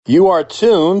You are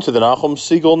tuned to the Nachum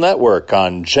Segal Network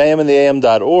on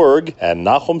jmintheam.org and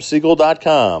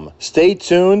NachumSegal.com. Stay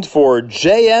tuned for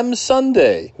JM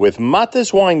Sunday with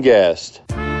Matis Weingast.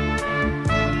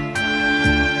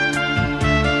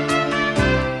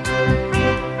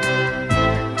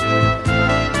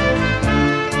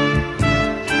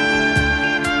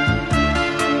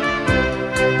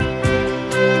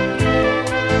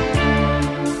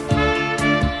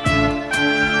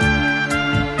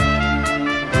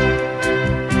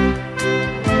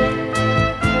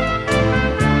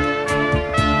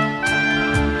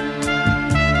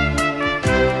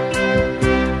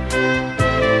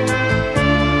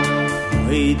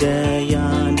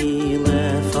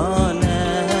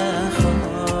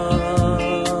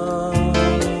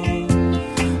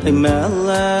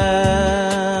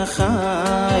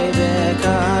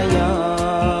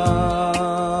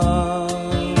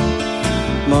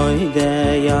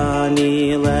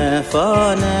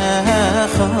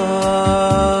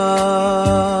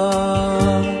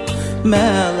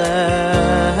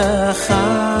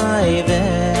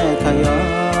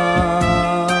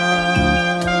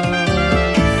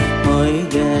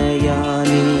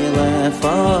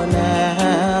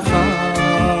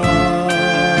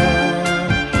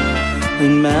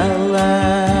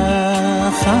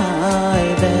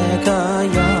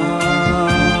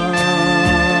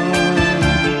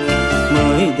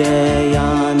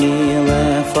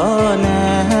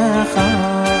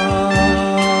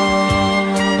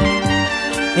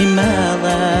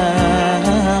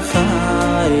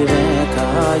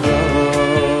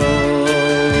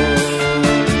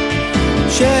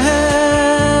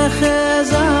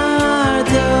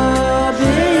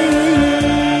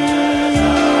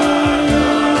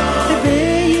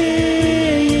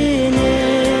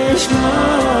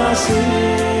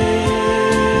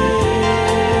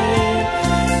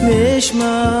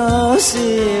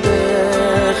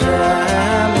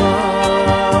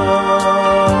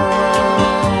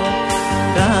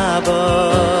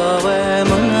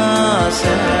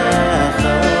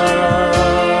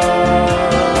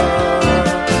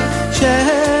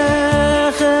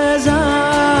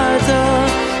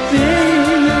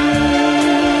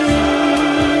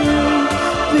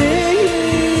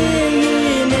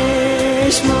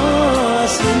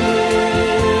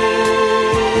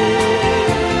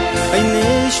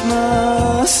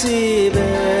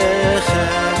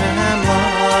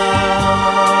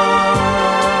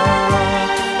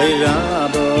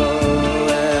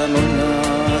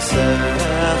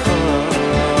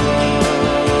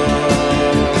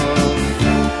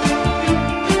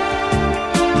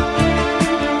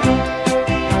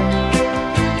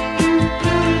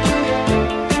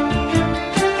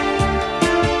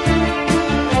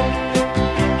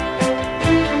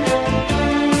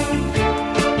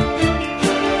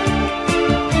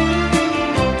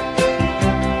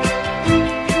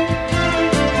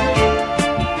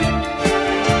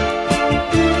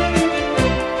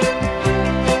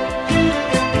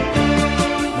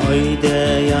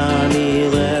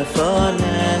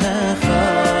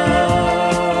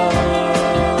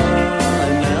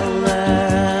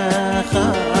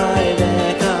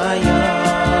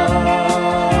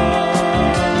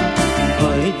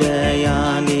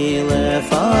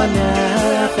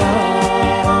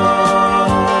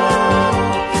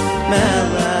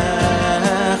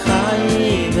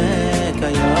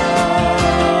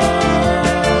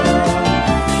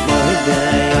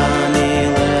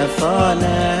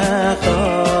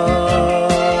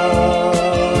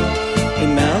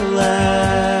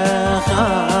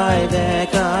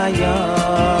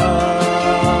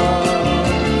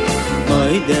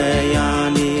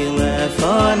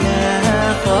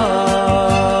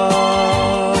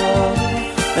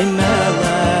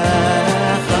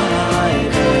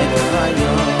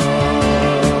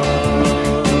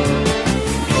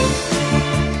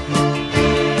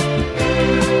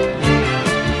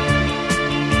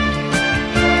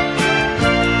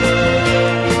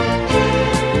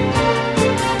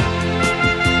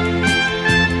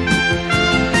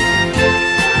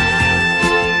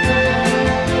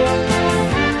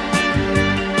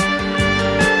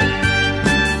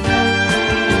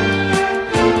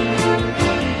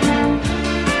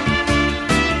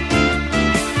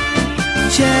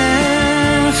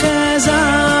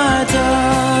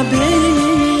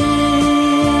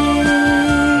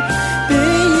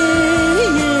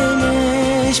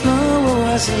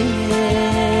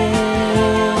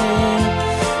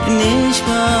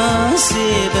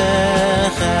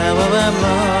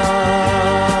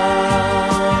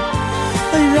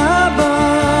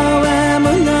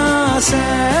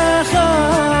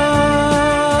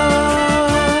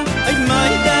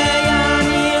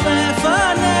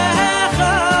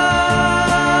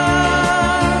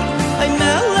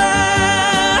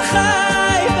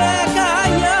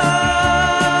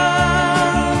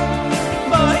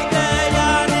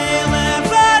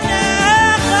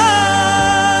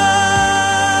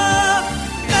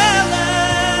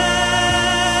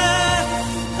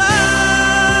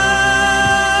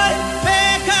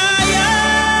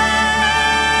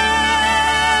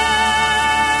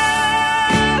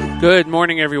 Good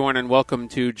morning, everyone, and welcome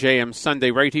to JM Sunday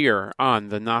right here on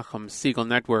the Nachum Segal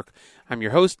Network. I'm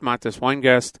your host, Matis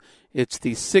Weingast. It's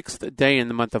the 6th day in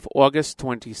the month of August,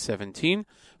 2017,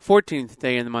 14th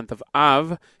day in the month of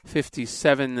Av,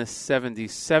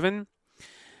 5777.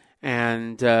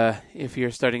 And if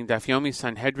you're studying Daf Yomi,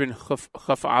 Sanhedrin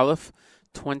Chaf Aleph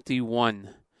 21.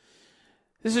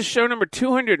 This is show number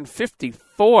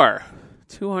 254.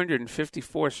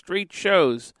 254 straight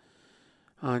shows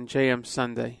on JM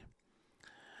Sunday.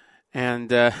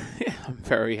 And I'm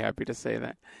very happy to say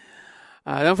that.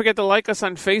 Don't forget to like us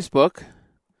on Facebook.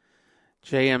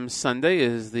 JM Sunday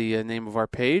is the name of our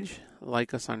page.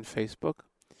 Like us on Facebook.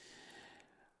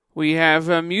 We have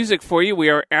music for you. We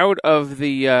are out of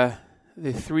the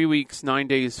 3 weeks, 9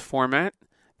 days format.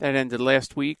 That ended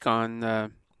last week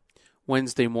on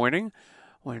Wednesday morning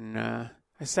when I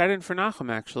sat in for Nachum,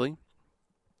 actually,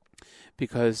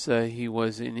 because he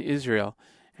was in Israel.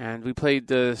 And we played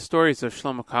the stories of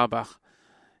Shlomo Carlebach.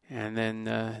 And then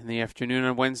in the afternoon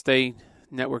on Wednesday,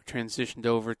 network transitioned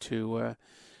over to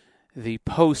the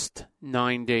post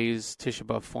 9 days Tisha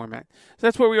B'Av format. So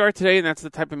that's where we are today, and that's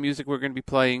the type of music we're going to be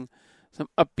playing. Some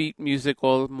upbeat music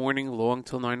all morning long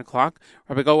till 9 o'clock.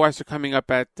 Rabbi Goldwasser coming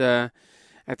up at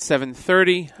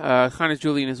 7:30. Chana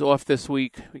Julian is off this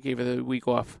week. We gave her the week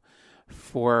off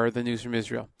for the news from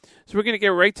Israel. So we're going to get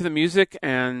right to the music,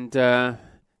 and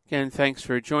again, thanks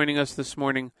for joining us this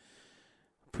morning.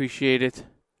 Appreciate it.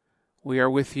 We are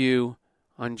with you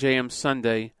on JM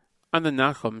Sunday on the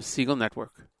Nachum Segal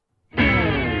Network.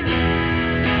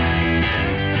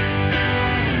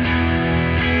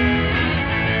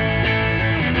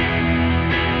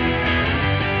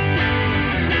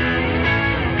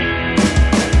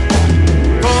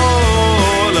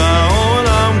 כל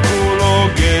העולם כולו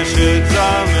גשת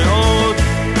זר מאוד,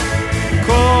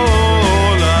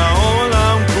 כל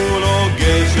העולם כולו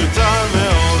גשת זר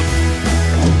מאוד,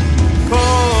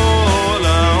 כל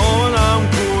העולם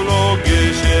כולו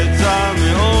גשת זר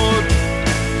מאוד,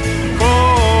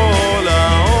 כל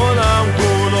העולם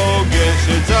כולו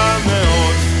גשת זר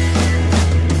מאוד,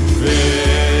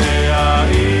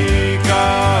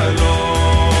 והעיקר לא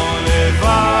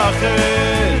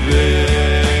לפחד,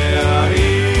 והעיקר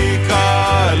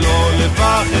לא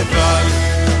לפחד,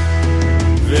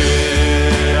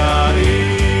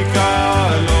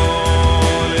 והעיקר לא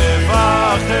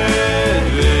לפחד,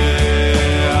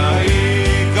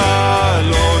 והעיקר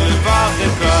לא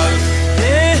לפחד.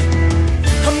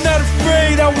 I'm not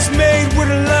afraid, I was made with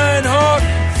a lion heart,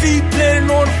 feet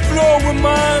planted on the floor with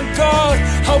my iron guard.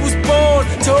 I was born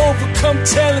to overcome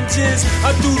challenges, I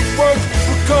do the work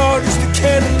regardless the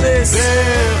catalyst.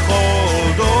 בכל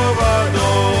דור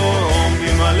ודור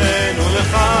עומדים עלינו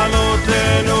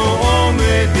לכלותנו,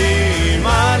 עומדים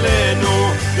עלינו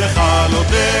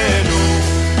לכלותנו,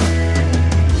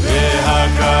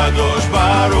 והקדוש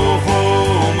ברוך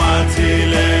הוא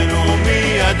מצילנו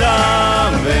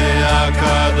מידם,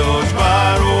 והקדוש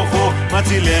ברוך הוא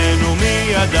מצילנו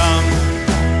מידם,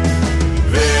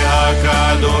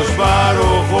 והקדוש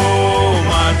ברוך הוא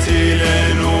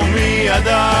מצילנו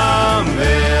מידם,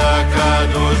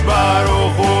 והקדוש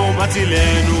ברוך הוא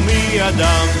מצילנו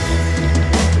מידם.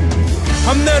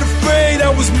 I'm not afraid,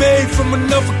 I was made from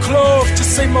another cloth, to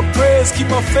say my prayers, keep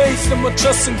my faith and my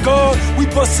trust in God. We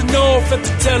bustin' off at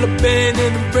the Taliban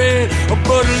and Iran,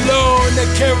 above the law in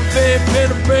that caravan,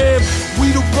 panorama. We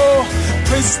the raw,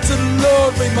 praises to the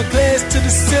Lord, raise my glass to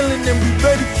the ceiling and we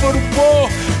ready for the war,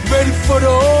 ready for the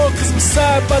all, cause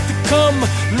Messiah about to come,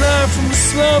 line from the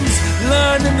slums,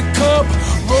 line in the cup,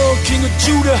 royal king of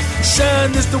Judah,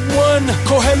 shine is the one,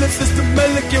 Koheleth is the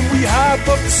Melech and we high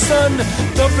above the sun,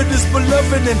 David is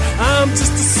beloved and I'm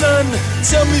just the son,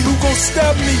 tell me who gon'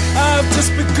 stop me, I've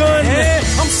just begun,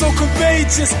 I'm so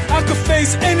courageous, I could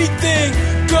face anything,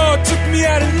 God took me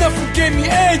out of nothing, gave me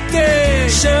everything,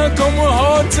 shine going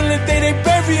hard till the day they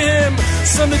bury him,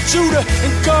 son of Judah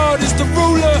and God is the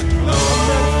ruler.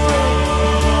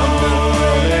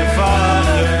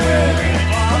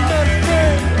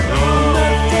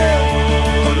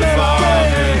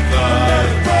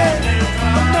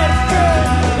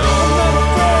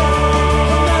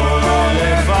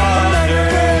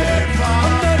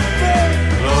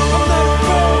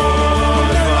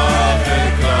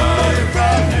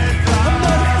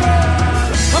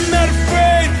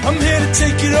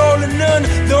 Take it all or none.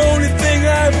 The only thing I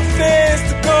ever fear is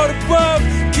the God above.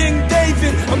 King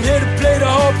David, I'm here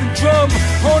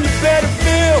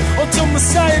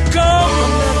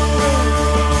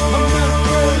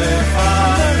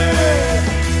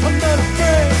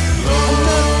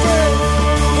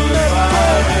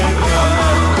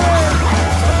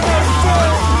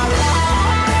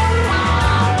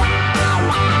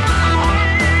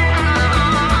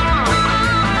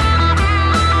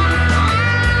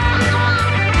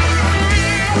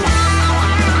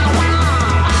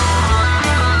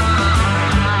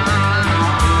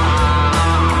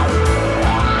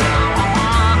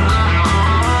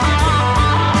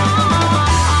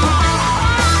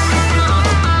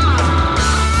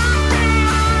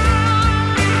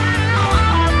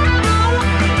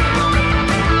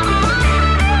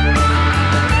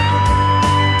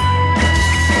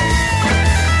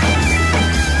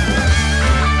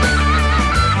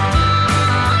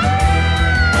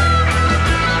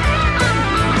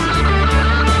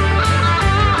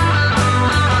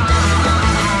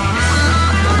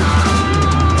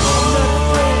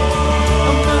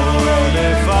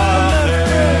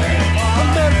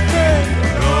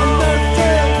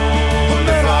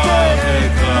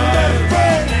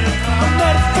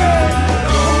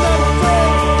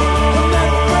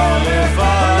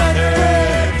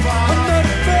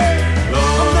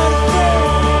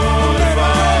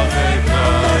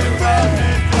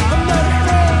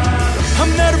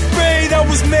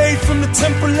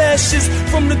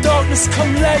from the darkness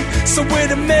come light. So where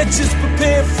the matches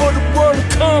prepare for the world to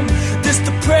come. This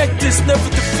the practice, never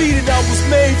defeated. I was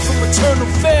made from eternal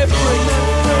fabric. I'm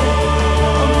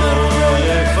not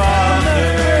afraid. I'm not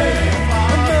afraid.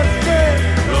 I'm not afraid.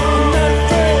 I'm not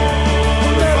afraid. I'm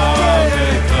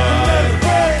not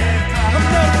afraid. I'm not afraid. I'm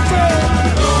not afraid.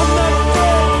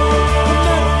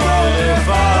 I'm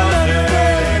not afraid.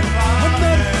 I'm not afraid. I'm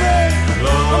not afraid.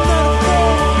 I'm not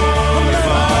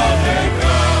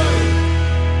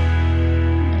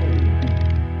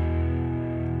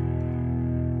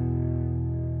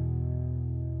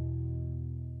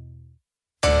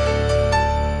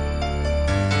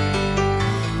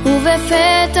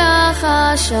ובפתח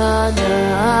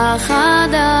השנה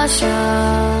החדשה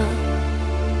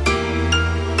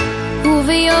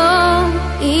וביום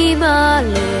ימלא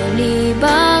לי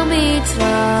בר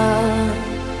מצווה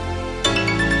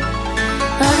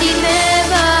אני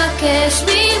מבקש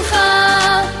ממך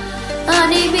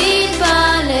אני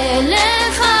מתפלל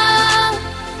לך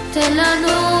תן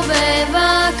לנו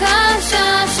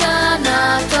בבקשה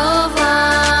שנה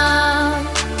טובה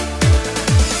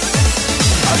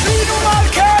אבינו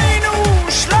מלכנו,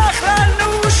 שלח לנו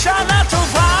שנה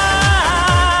טובה.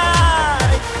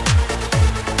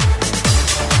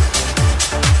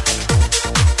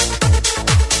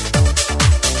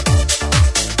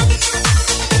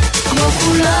 כמו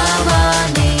כולם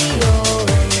אני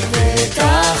אוהב את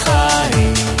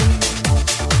החיים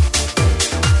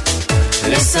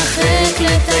לשחק,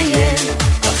 לטייל,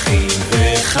 אחים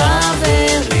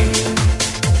וחברים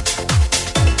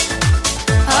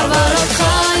אבל אותך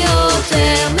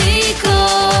יותר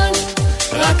מכל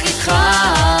רק איתך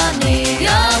אני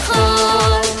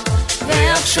יכול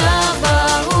ועכשיו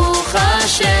ברוך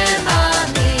השם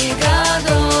אני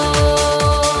גדול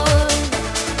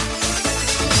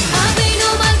אבינו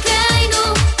מלכנו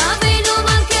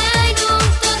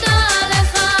תודה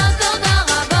לך תודה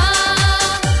רבה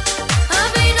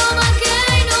אבינו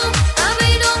מלכנו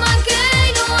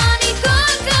אני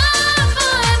כל כך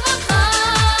אוהב אותך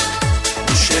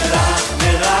שלח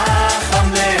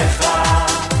ברחמך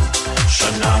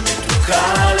שנה מתוקה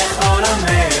לכל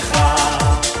עמך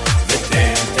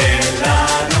ותן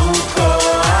לנו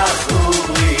כוח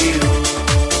ובריאות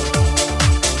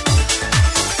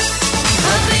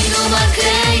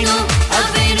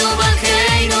אבינו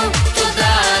מלכנו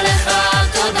תודה לך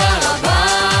תודה רבה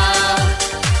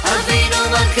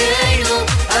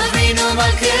אבינו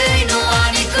מלכנו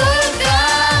אני כל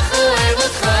כך אוהב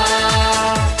אותך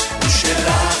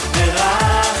שלח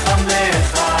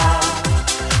ברחמך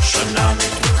שנה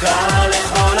מתוקה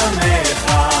לכל עמך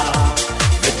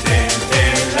ותן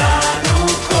לנו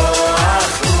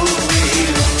כוח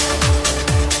ובריאות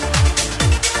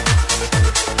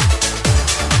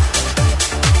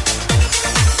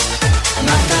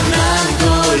מתנה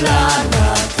גדולה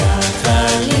נתת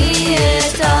לי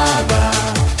את אבא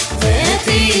ואת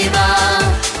אמא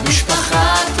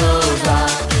משפחה טובה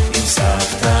עם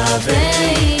סבתא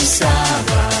ועם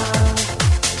סבא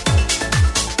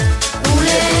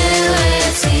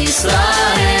ולארץ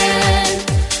ישראל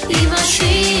עם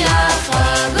משיח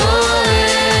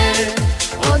הגואל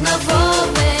עוד נבוא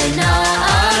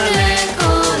ונעלה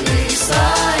כל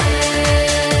ישראל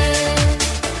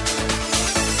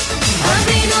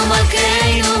אבינו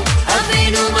מלכנו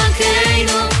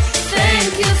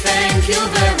thank you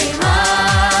very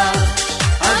much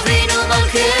אבינו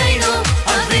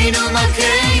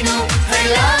מלכנו I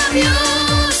love you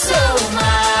so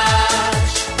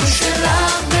much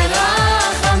ושלח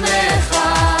ברחמך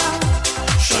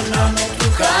שנה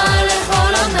מתוקה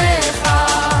לכל עמך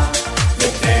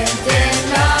ותן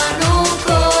לנו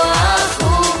כוח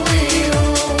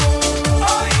ובריאות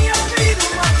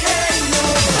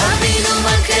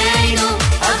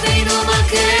אבינו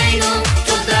מלכנו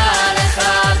תודה לך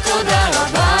תודה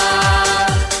רבה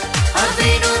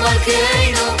אבינו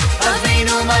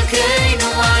מלכנו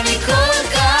אני כל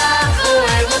כך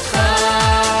אוהב אותך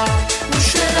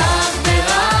ושלח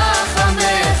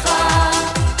ברחמך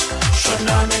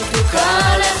שנה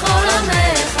מתוקה לכל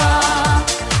עמך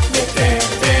ותן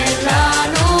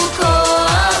לנו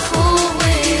כוח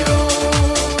ובריאות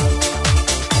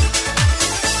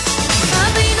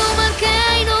אבינו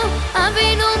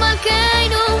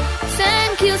מלכנו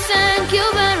thank you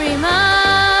very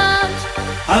much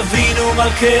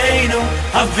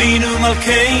אבינו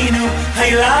מלכנו I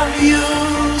love you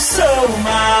so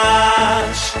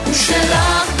much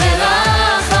ושלח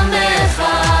ברחמך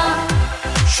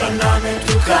שנה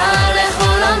מתוקה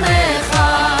לכל עמך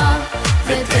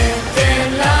ותן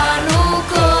לנו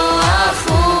כוח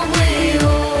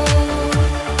ובריאות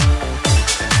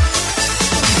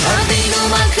אבינו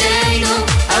מלכנו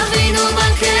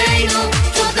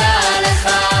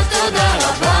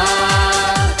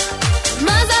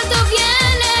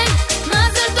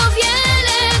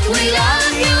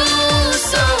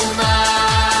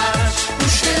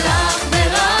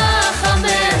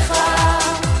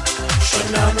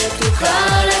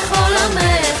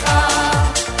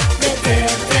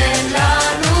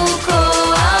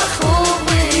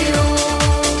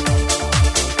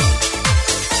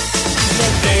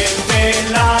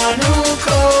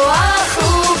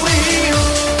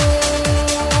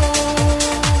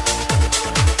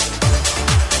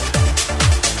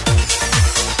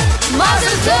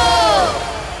מזל טוב.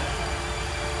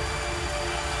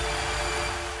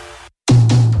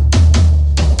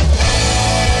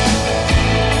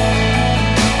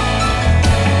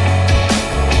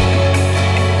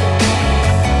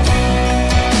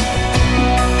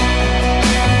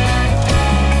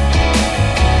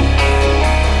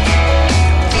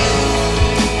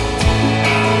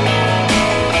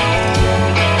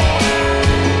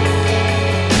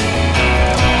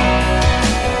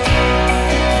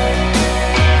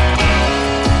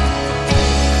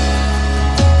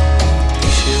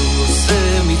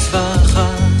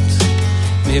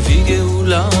 מביא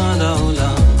גאולה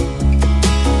לעולם,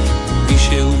 מי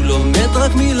שהוא לומד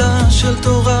רק מילה של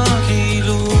תורה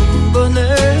כאילו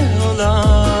בונה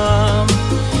עולם,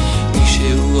 מי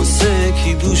שהוא עושה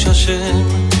קידוש השם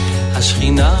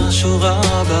השכינה שורה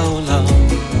בעולם,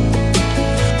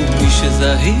 ומי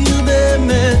שזהיר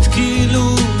באמת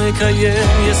כאילו מקיים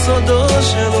יסודו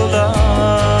של עולם.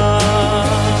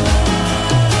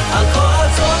 על כל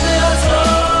רצון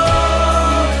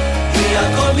ורצון היא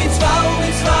הכל מצווה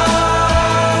ומצווה,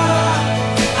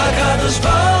 הקדוש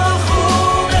ברוך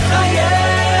הוא מחייב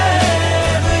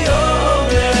ויאמר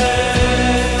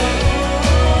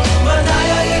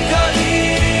בניי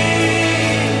היקרים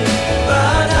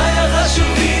בניי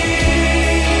החשובים,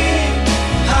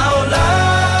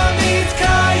 העולם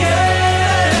מתקיים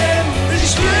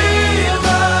בשביל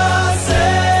מעשיכם,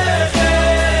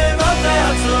 אל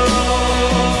תעצור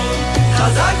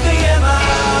חזק ויאמץ.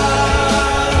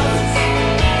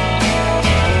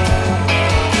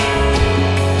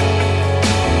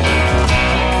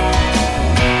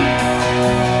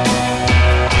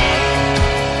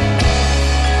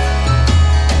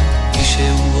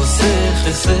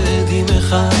 חסד עם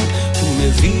אחד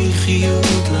ומביא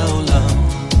חיות לעולם,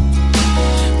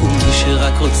 ומי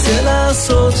שרק רוצה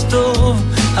לעשות טוב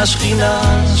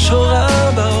השכינה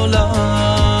שורה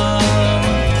בעולם,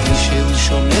 מי שהוא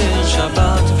שומר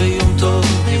שבת ויום טוב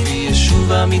מביא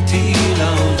ישוב אמיתי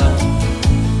לעולם,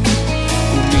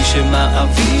 ומי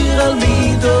שמעביר על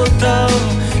מידותיו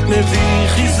מביא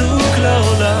חיזוק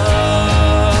לעולם.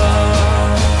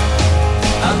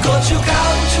 על כל תשוקה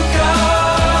ותשוקה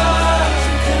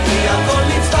הכל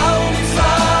מצווה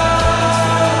ומצווה,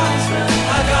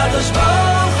 הקדוש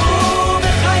ברוך הוא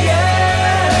מחייב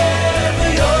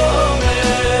ויאמר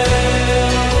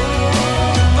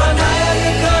בניי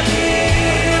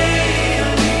היקרים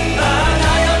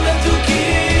בניי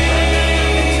המתוקים,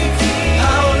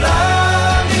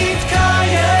 העולם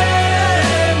מתקיים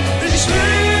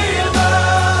בשביל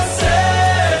מעשיכם,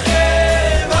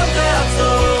 אל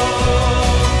תעצור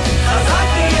חזק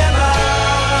ויאמץ.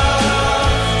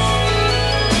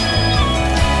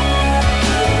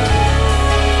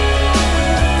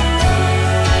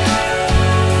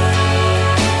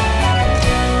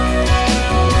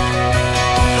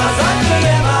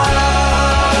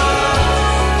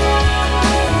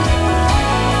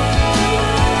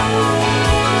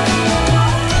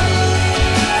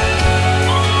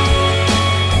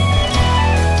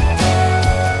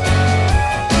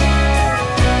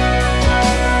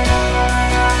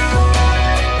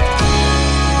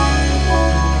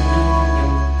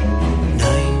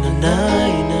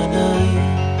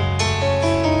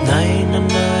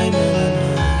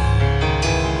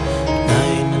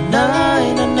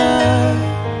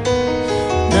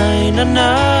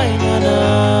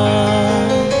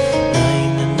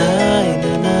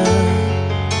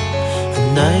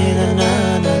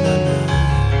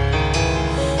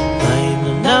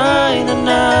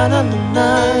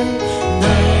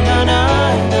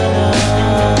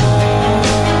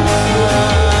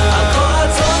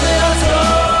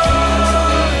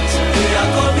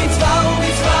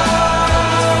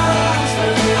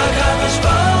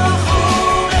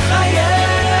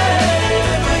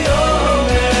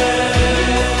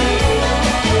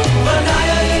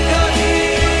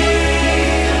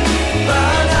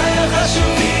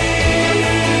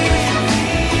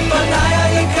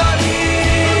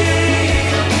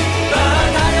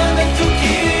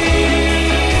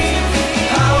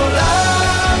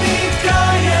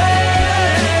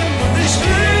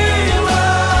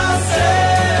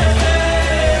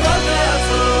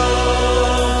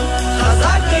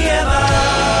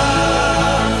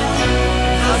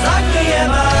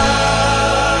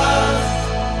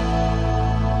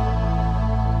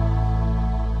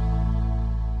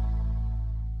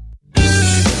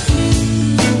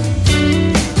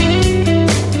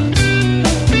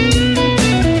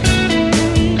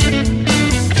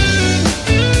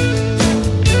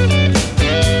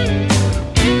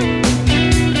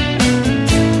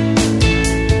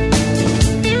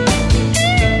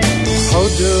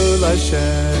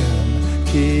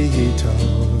 כי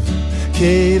טוב,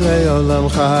 כי לעולם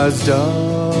חסדו,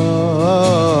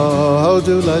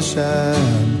 הודו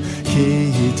לשם,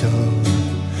 כי טוב,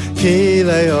 כי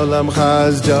לעולם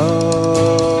חסדו.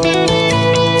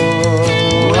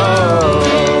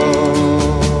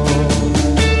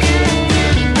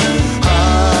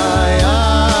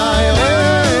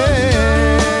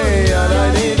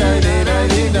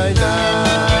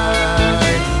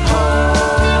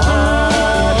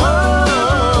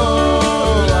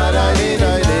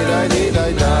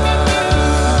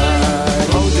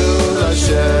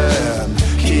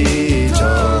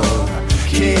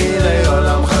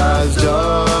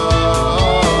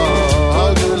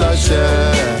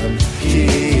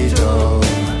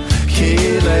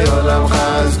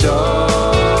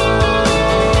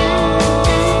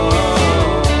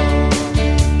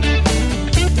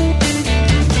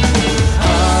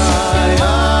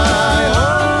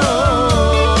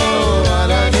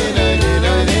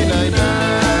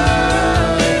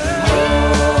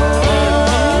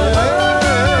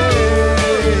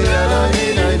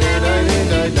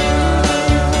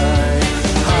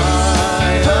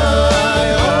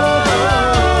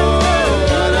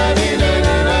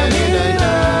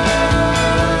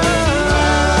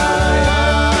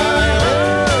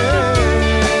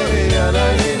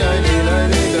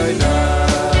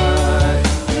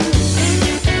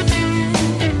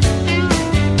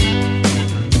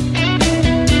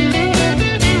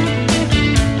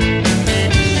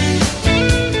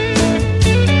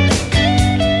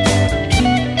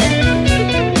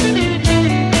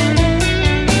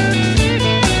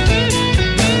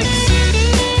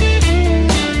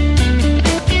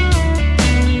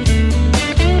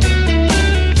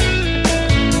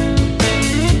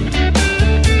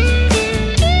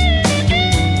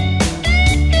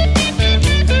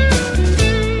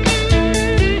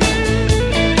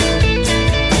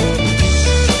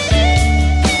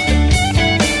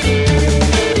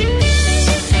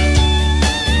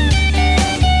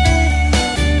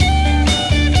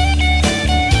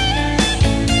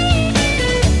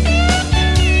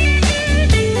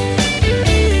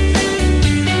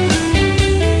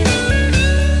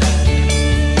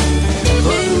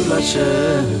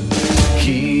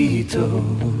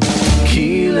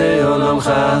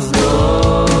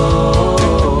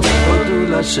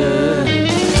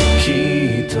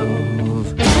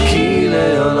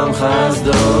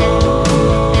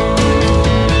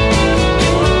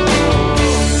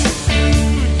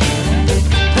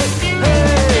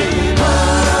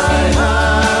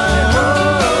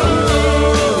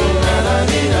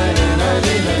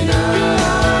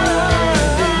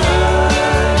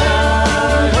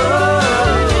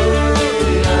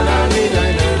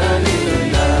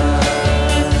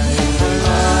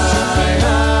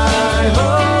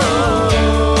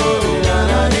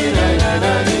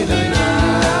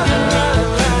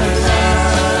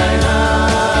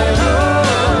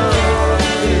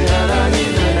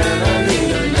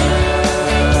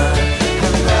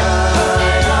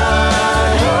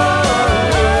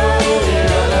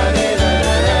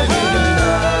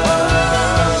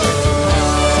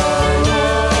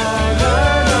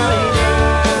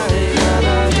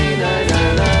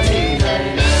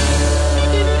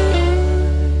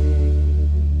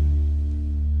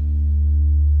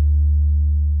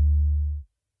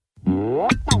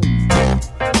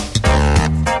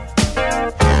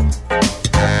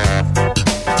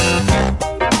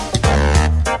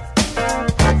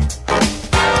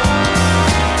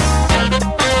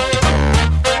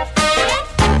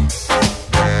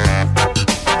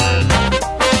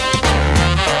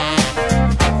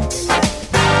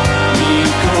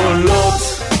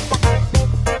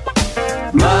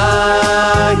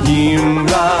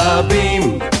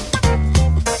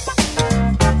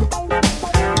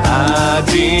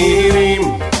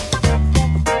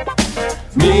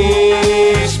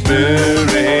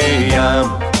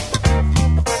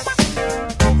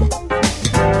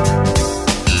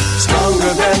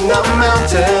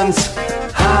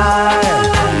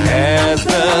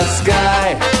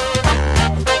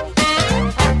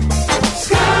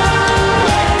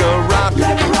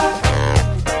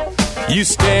 You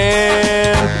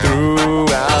stand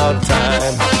throughout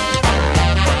time.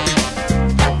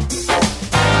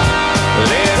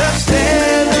 Let us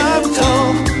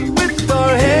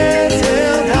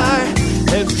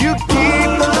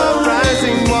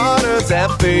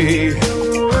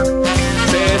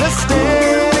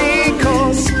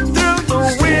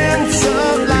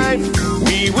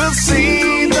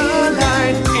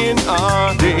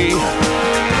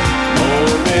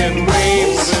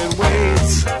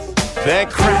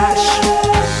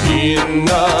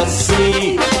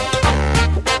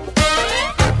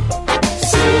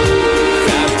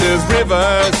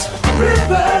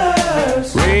Rivers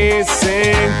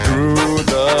racing through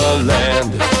the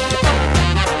land.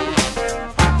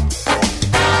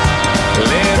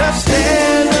 Let us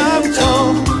stand up tall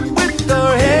with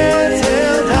our heads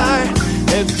held high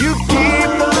as you keep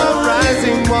the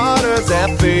rising waters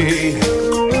at bay.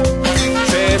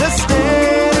 Set a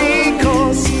steady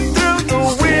course through the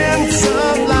winds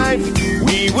of life.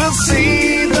 We will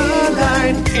see the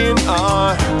light in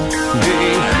our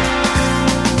day.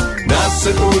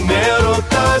 נעשו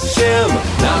נרות השם,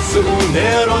 נעשו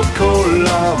נרות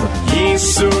כולם,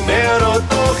 יישאו נרות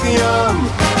תוך ים.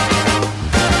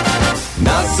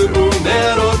 נעשו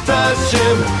נרות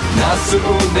השם, נעשו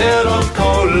נרות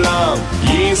כולם,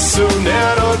 יישאו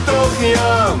נרות תוך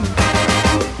ים.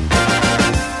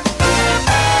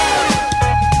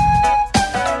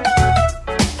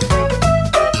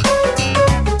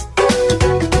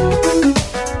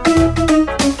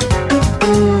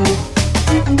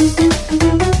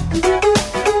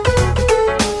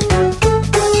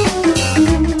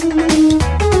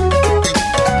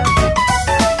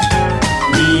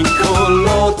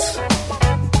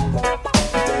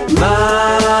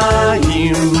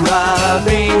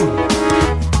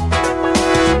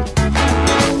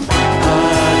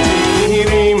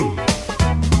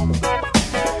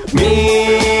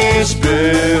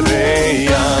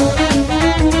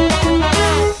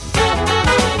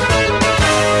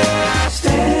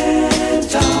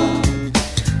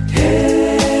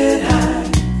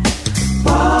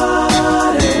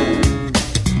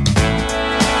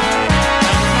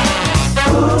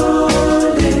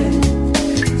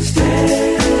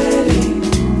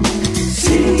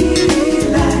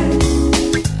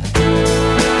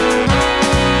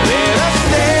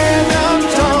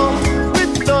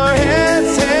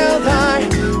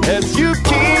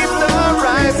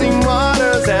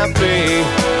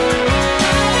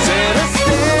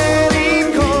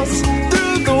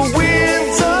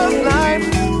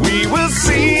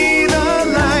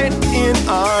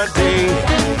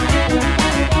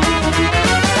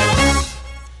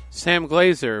 Sam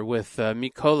Glazer with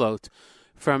Mikolot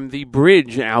from the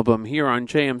Bridge album here on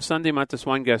JM Sunday. Matis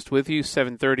Weingast with you,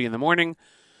 7:30 in the morning.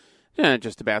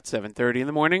 Just about 7:30 in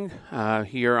the morning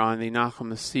here on the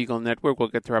Nachum Segal Network. We'll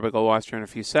get to Rabbi Goldwasser in a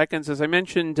few seconds. As I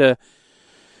mentioned,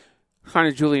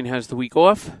 Chana Julian has the week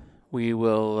off. We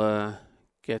will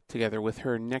get together with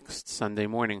her next Sunday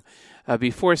morning.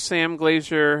 Before Sam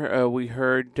Glazer, we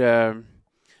heard, let's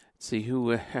see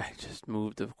who, I just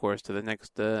moved, of course, to the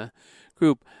next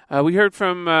group. We heard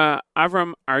from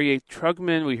Avram Aryeh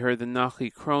Trugman. We heard the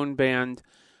Nachi Kron Band.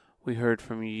 We heard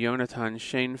from Yonatan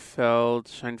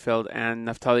Scheinfeld and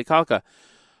Naftali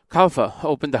Kalfa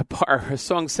opened up our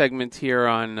song segment here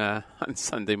on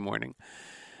Sunday morning.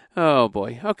 Oh,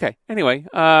 boy. Okay. Anyway,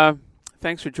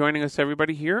 thanks for joining us,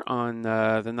 everybody, here on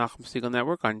the Nachum Segal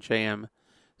Network on JM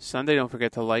Sunday. Don't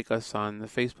forget to like us on the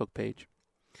Facebook page.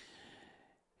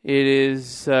 It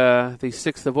is the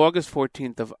 6th of August,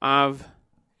 14th of Av,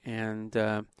 and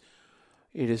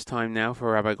it is time now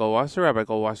for Rabbi Goldwasser. Rabbi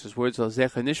Goldwasser's words,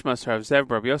 L'zecha Nishmas Rav Zev,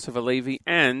 Rabbi Yosef Alevi,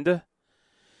 and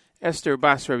Esther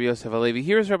Bas Rabbi Yosef Alevi.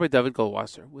 Here is Rabbi David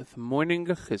Goldwasser with Morning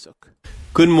Chizuk.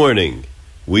 Good morning.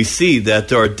 We see that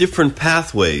there are different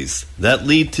pathways that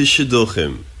lead to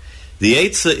Shidduchim. The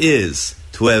Eitzah is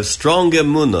to have strong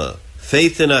emunah,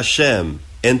 faith in Hashem,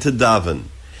 and to daven.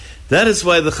 That is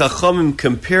why the Chachamim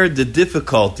compared the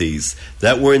difficulties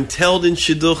that were entailed in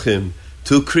Shidduchim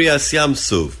to Kriyas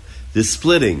Yamsuf, the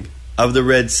splitting of the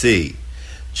Red Sea.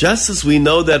 Just as we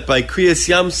know that by Kriyas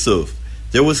Yamsuf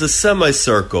there was a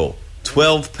semicircle,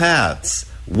 12 paths,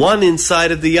 one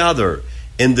inside of the other,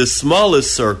 and the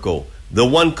smallest circle, the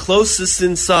one closest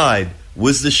inside,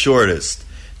 was the shortest.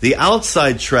 The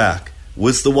outside track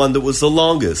was the one that was the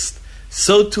longest.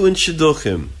 So too in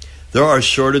Shidduchim. There are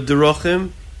shorter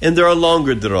Derochim, and there are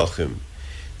longer Derochim.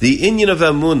 The inyan of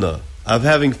Amunah, of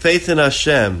having faith in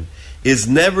Hashem, is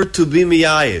never to be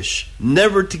miyayish,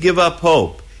 never to give up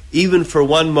hope, even for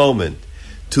one moment,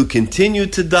 to continue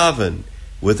to daven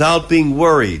without being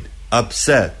worried,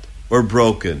 upset, or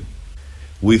broken.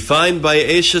 We find by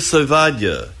Esha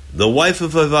Ovadia, the wife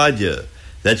of Ovadia,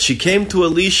 that she came to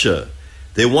Elisha.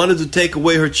 They wanted to take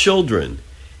away her children.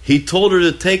 He told her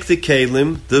to take the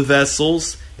kelim, the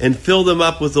vessels, and fill them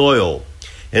up with oil.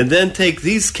 And then take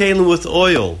these kelim with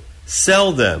oil,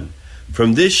 sell them.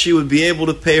 From this she would be able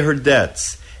to pay her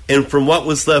debts, and from what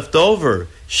was left over,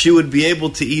 she would be able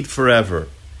to eat forever.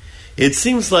 It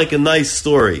seems like a nice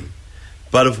story,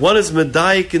 but if one is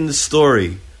medayik in the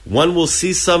story, one will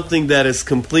see something that is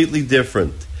completely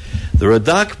different. The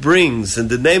Radak brings in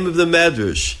the name of the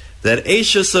Medrash that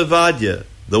Esha Ovadia,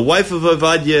 the wife of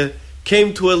Ovadia,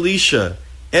 came to Elisha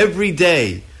every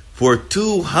day for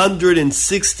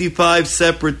 265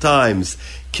 separate times,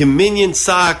 Kiminyan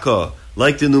Sa'aka,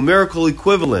 like the numerical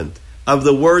equivalent of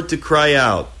the word to cry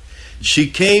out. She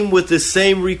came with the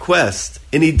same request,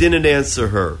 and he didn't answer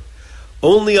her.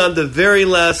 Only on the very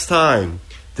last time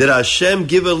did Hashem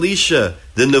give Elisha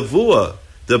the nevuah,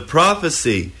 the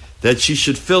prophecy, that she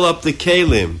should fill up the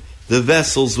kelim, the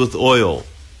vessels, with oil.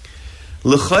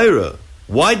 L'chaira,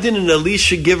 why didn't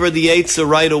Elisha give her the eitzah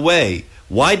right away?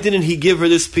 Why didn't he give her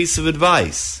this piece of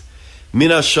advice?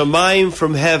 Min hashamayim,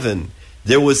 from heaven,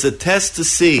 there was a test to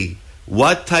see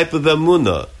what type of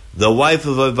emunah the wife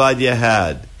of Ovadia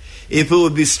had. If it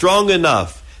would be strong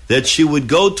enough that she would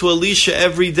go to Elisha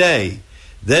every day,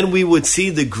 then we would see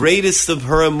the greatest of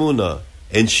her emunah,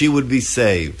 and she would be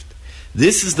saved.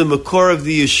 This is the makor of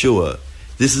the Yeshua.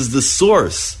 This is the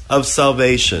source of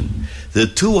salvation. The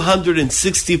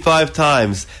 265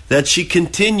 times that she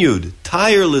continued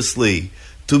tirelessly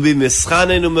to be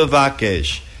mischanen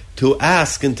u'mevakesh, to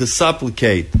ask and to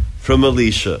supplicate from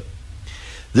Elisha.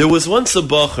 There was once a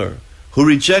bocher who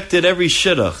rejected every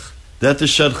shidduch that the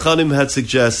shadchanim had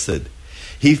suggested.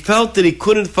 He felt that he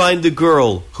couldn't find a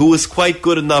girl who was quite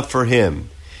good enough for him.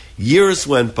 Years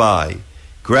went by.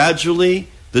 Gradually,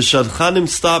 the shadchanim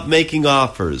stopped making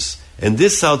offers, and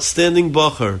this outstanding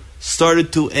bocher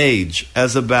started to age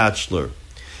as a bachelor.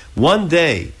 One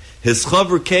day, his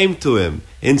chaver came to him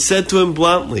and said to him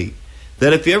bluntly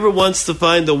that if he ever wants to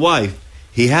find a wife,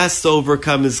 he has to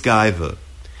overcome his gaiva.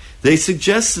 They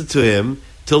suggested to him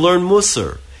to learn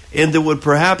Musar, and it would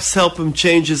perhaps help him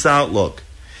change his outlook.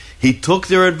 He took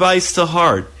their advice to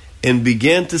heart and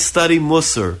began to study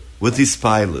Musar with his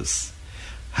pilots.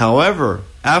 However,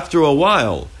 after a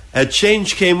while, a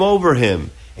change came over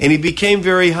him, and he became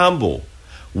very humble.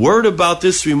 Word about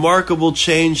this remarkable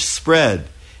change spread,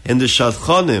 and the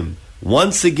shadchanim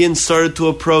once again started to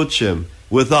approach him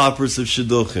with offers of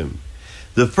shidduchim.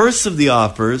 The first of the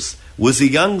offers was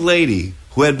a young lady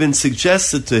who had been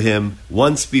suggested to him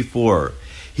once before.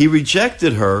 He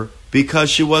rejected her because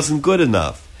she wasn't good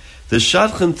enough. The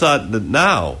shadchan thought that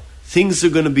now things are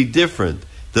going to be different.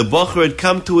 The bocher had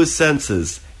come to his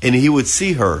senses, and he would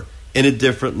see her in a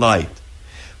different light.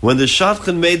 When the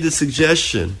shadchan made the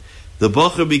suggestion, the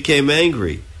bocher became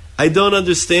angry. I don't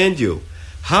understand you.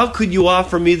 How could you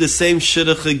offer me the same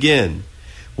shidduch again?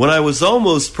 When I was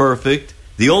almost perfect,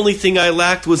 the only thing I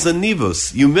lacked was a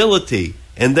nivus, humility,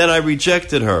 and then I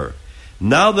rejected her.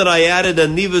 Now that I added a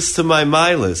nivus to my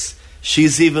milas,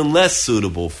 she's even less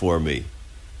suitable for me.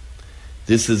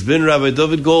 This has been Rabbi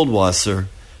David Goldwasser,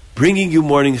 bringing you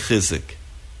Morning Chizuk.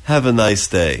 Have a nice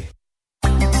day.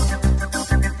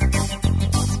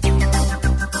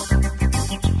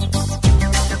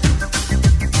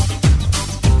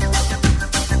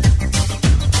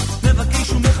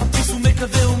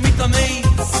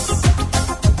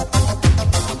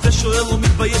 ושואל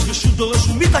ומתבייש ושוב דורש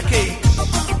ומתעקש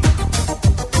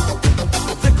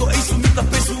וכועס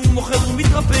ומתאפס ומוכר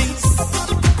ומתרפס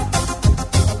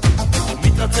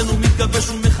מתרצן ומתגבש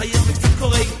ומחייך וקצת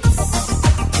קורץ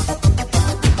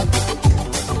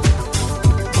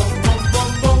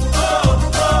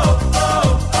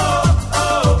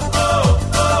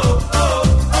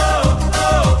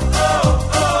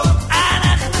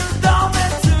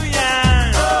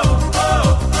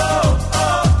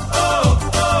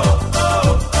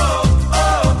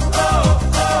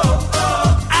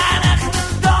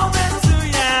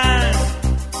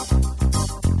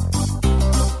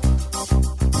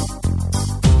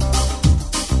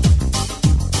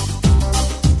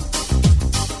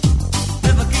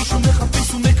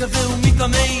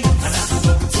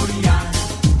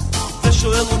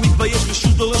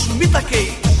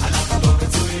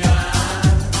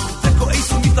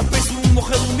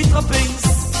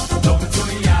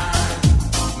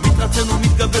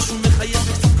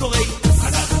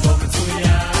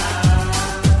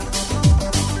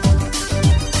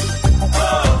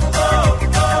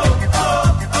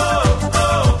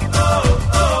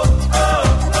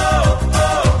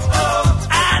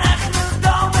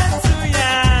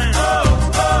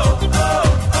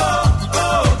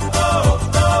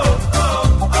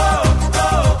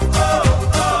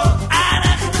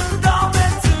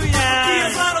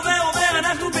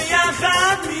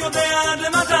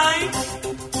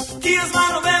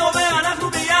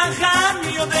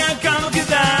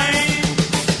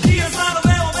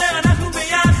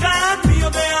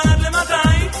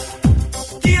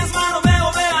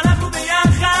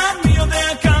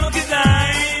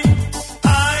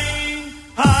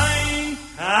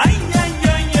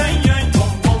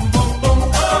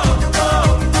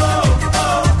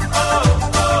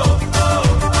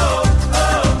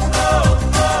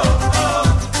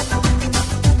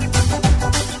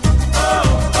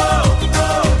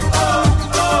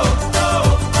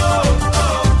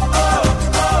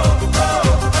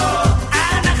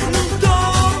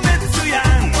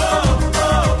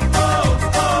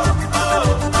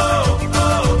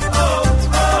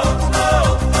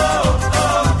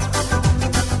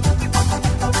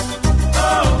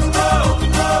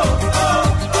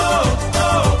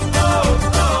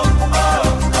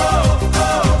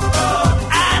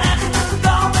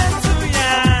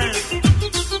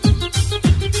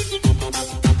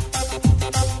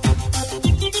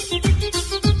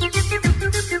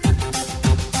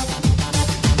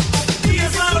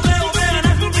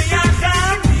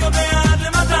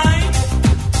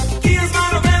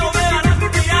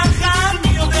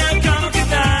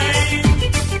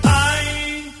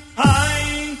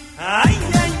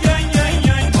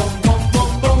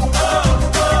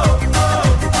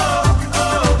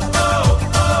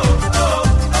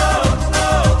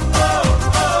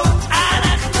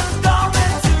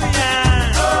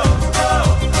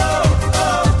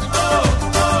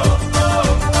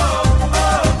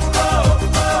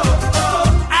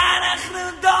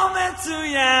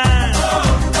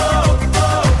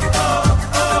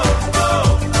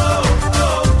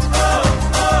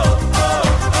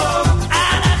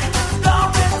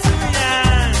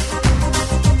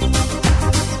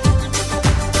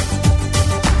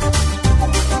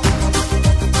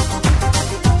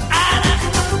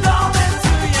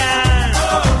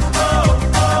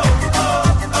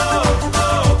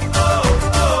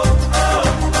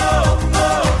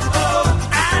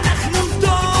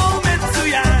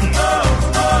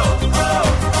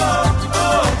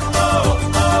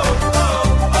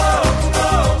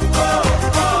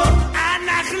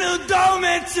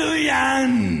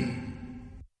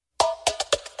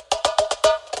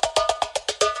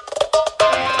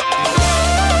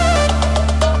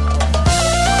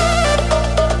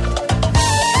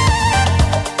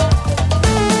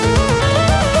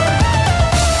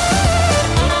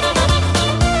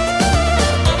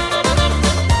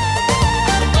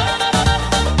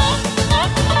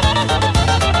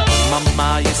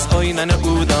oina na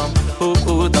udam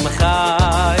udam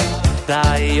chai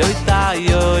dayoy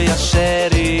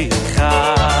asheri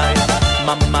chai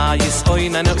mama is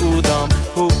oina na udam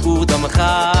udam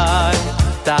chai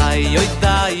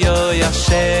dayoy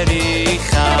asheri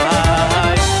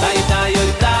chai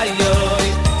dayoy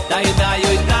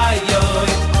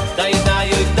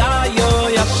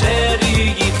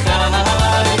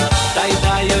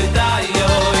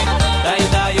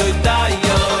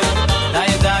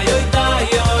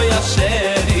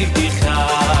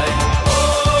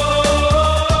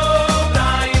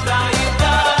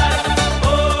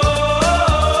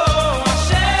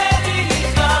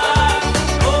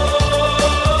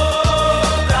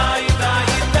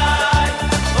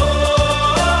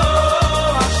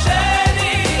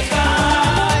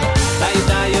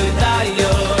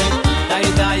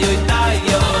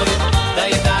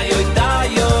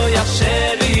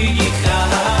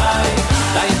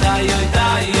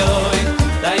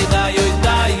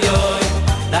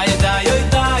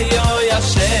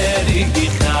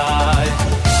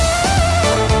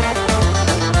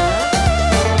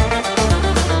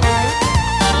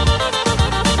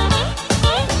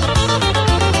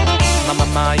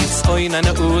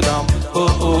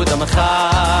udam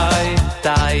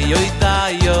chai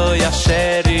dayoy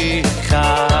asheri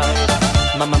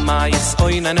chai mama is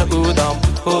oina na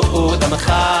udam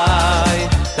chai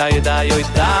dayoy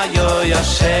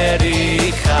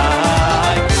asheri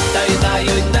chai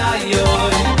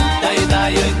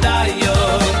dayoy asheri chai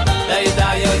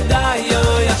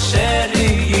dayoy asheri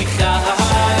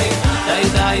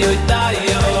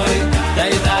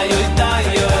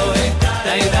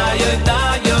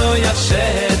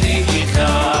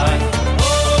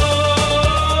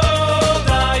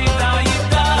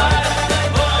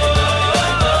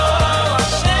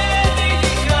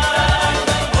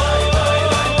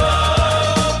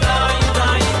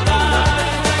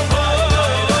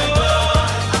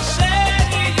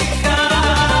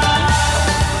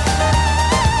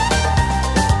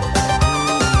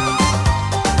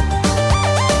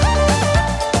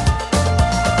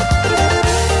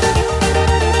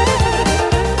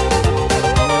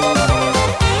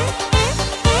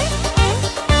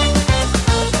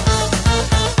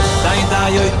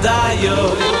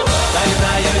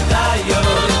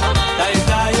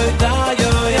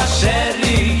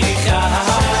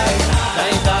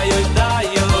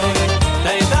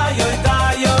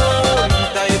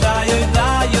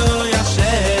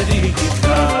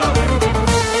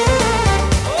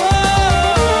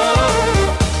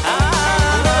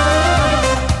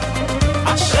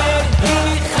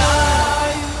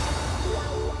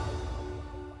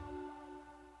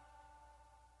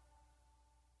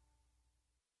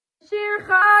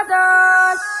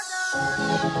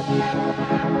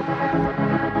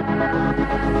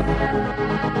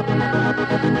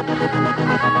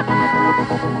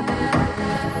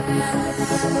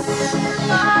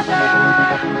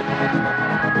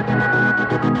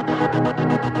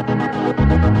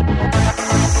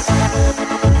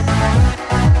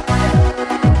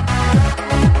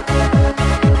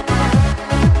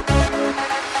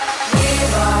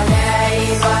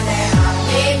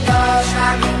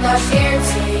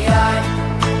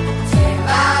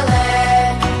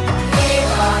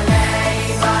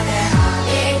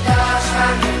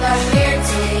Here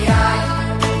to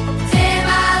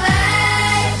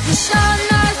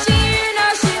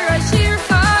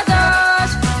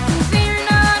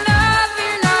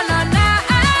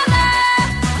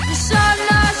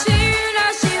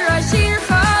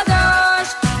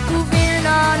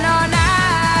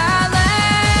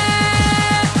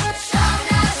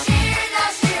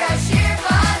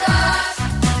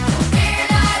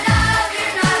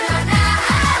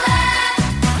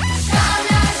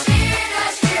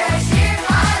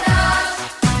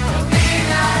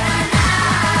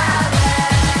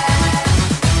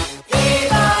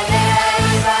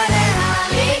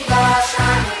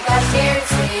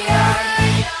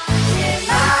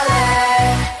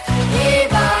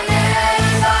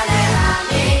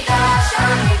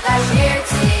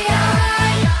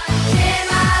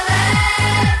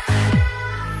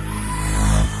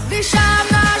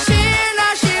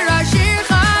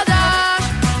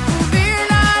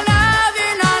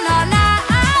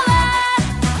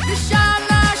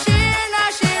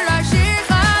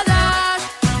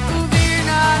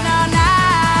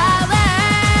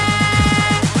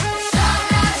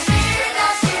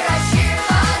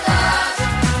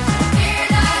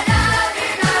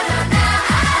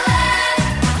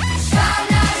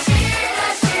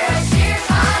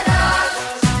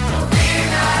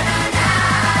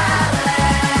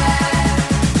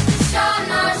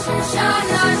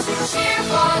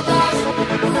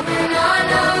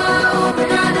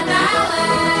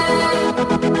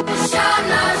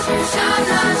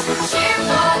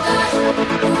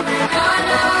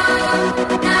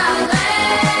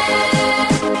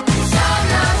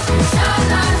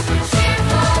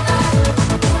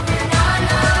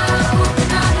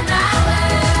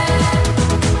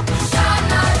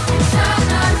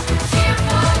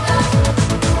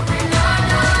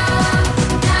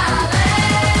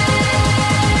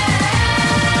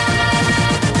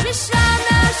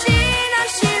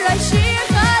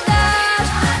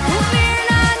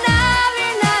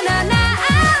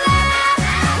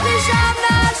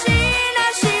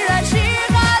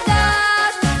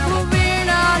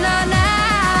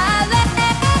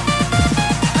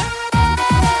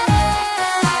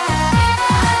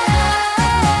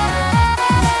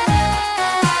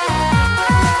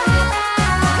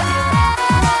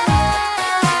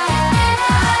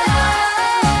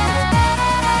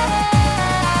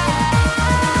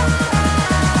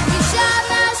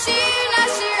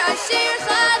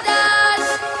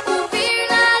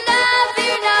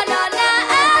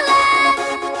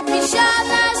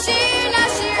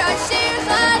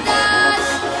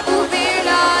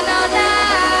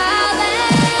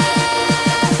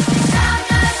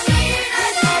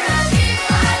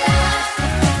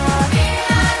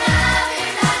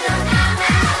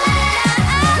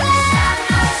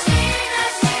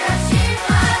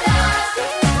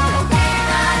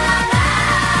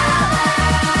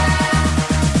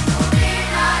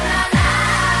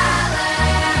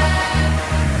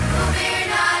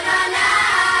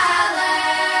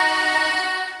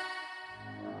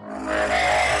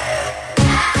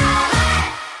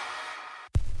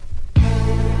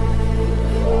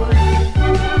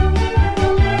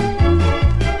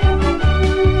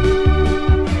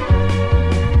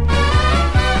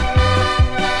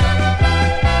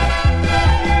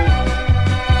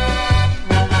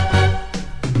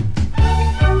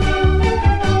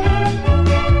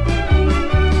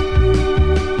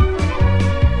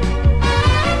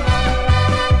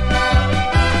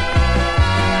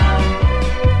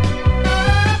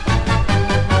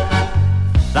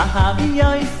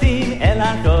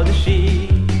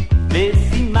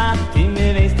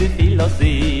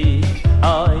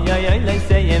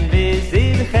sayem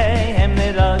bezilchem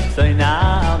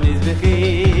nerotzoynam mizbechi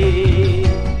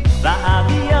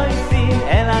va'avi yosim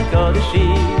el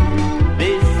hakodeshim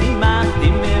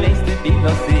v'simachtim ve'istem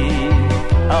bilosim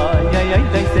oy oy oy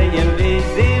oy sayem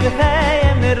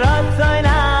bezilchem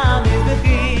nerotzoynam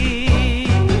mizbechi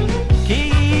ki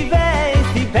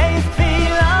ve'esti peis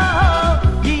tfilo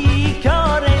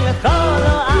yikor el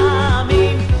cholo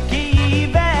amim ki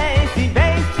ve'esti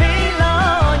peis tfilo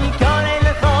yikor el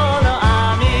cholo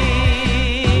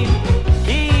amim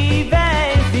ki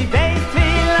ve'esti peis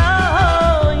tfilo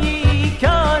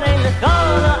yikor el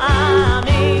cholo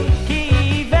amim ki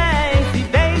ve'esti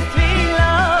peis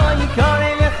tfilo yikor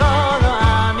el cholo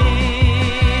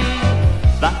amim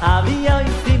va'avi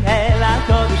yosim el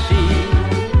hakodeshim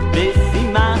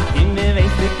v'simachtim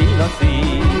ve'istem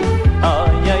bilosim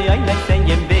oy oy oy oy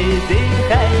sayem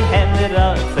bezilchem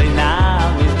nerotzoynam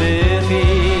mizbechi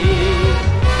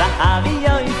va'avi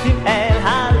yosim el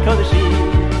hakodeshim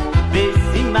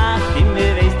v'simachtim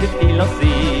ve'istem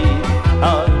bilosim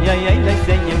oy oy oy oy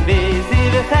sayem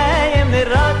bezilchem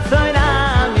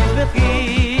nerotzoynam mizbechi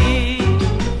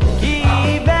ki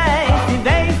ve'esti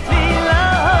beis tfilo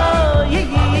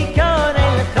yikor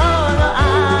el cholo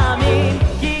amim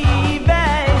ki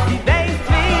ve'esti beis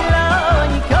tfilo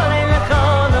yikor el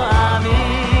cholo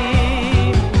amim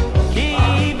ki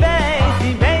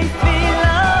ve'esti beis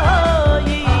tfilo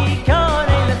yikor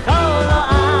el cholo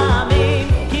amim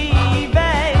ki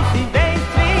ve'esti beis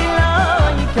tfilo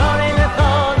yikor el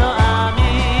cholo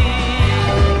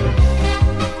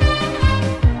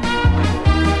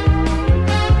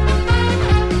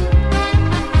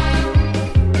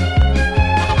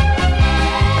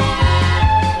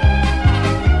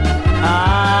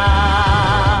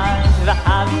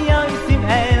va'avi yosim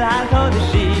el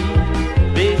hakodeshim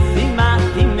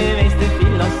v'simachtim ve'istem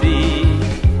bilosim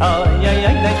oy oy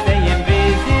oy oy sayem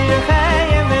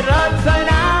bezilchem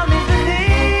nerotzoynam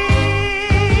mizbechi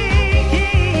ki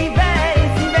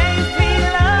ve'esti beis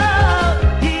tfilo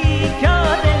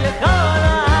yikor el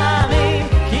cholo amim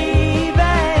ki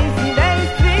ve'esti beis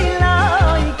tfilo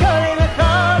yikor el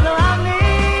cholo amim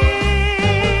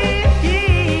ki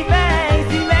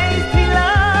ve'esti beis tfilo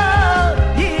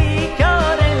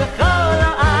yikor el cholo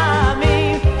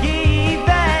amim ki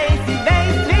ve'esti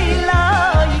beis tfilo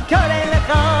yikor el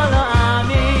cholo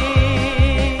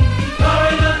amim yikor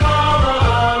el cholo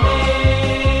amim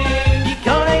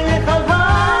yikor el cholo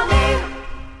amim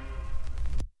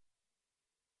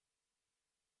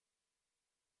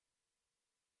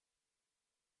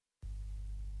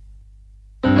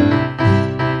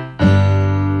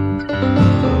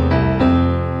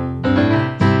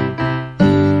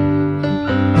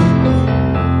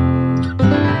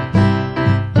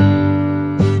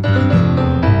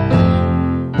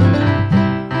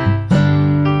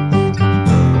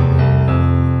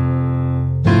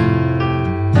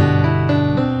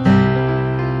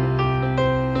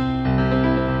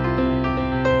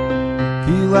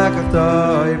Ki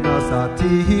lekachtoy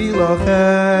nosati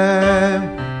lochem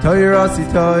Toyrasi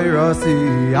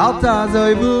al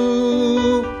tazoivu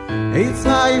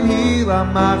Eitzayim hila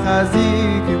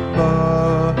machazikim bo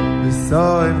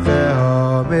Nisoim cheho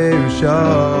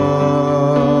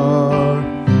meushor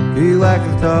Ki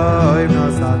lekachtoy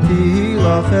nosati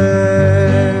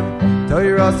lochem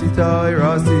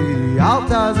Toyrasi al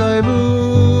tazoivu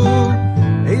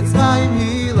Eitzayim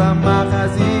hila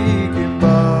machazikim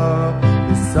bo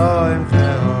Nisoim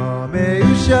cheho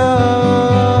meushor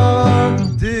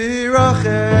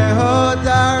Diracheho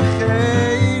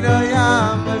darcheino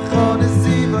yam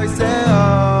Mechonesi voiseho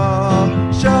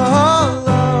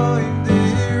Shalom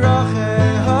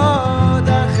Diracheho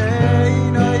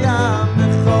darcheino yam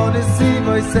Mechonesi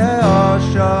voiseho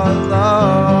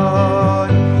Shalom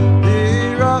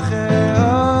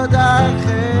Diracheho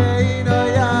darcheino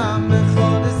yam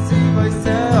Mechonesi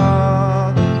voiseho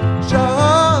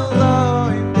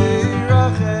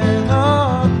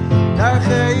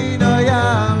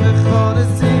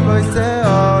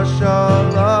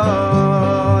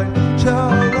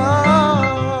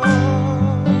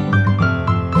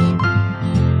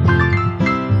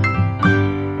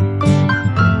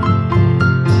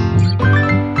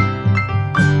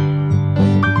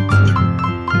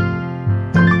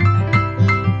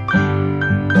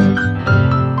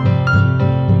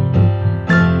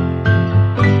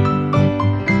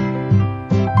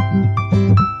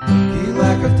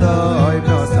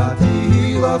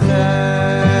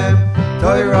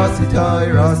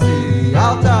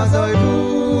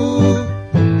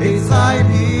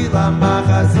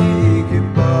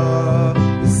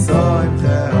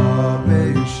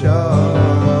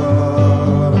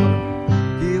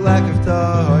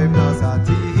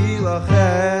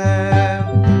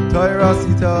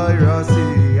Toy Rossi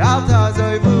Alta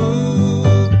Zoivu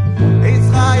Eitz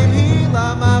Chaim Hila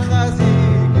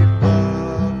Machazik Imbo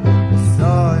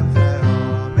Soim Teo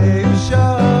Meusha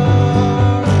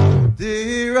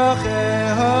Dirache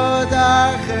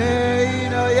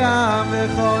Hodarcheino Yam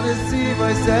Vechon Esivo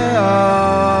Iseo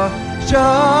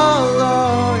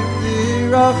Shalom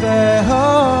Dirache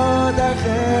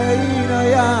Hodarcheino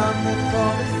Yam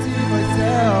Vechon Esivo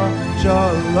Iseo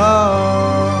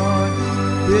Shalom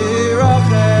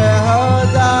Dirache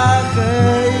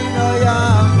Hodarcheino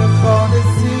Yam Vechon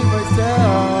Esivo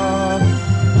Iseo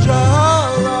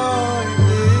Shalom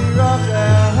Dirache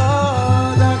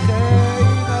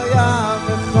Hodarcheino Yam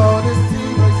Vechon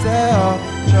Esivo Iseo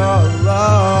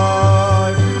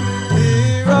Shalom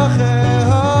Dirache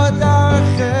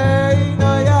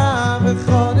Hodarcheino Yam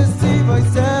Vechon Esivo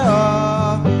Iseo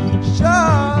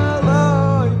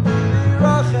Shalom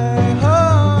Dirache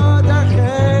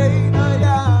Hodarcheino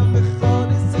Yam Vechon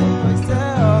Esivo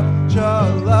Iseo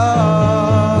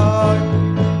Shalom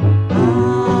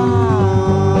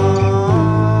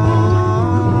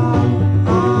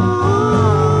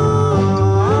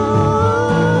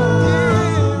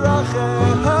Dirache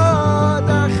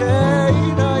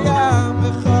Hodarcheino Yam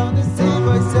Vechon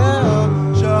Esivo Iseo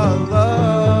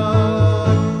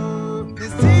Shalom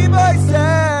Esivo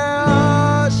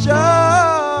Iseo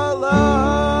Shalom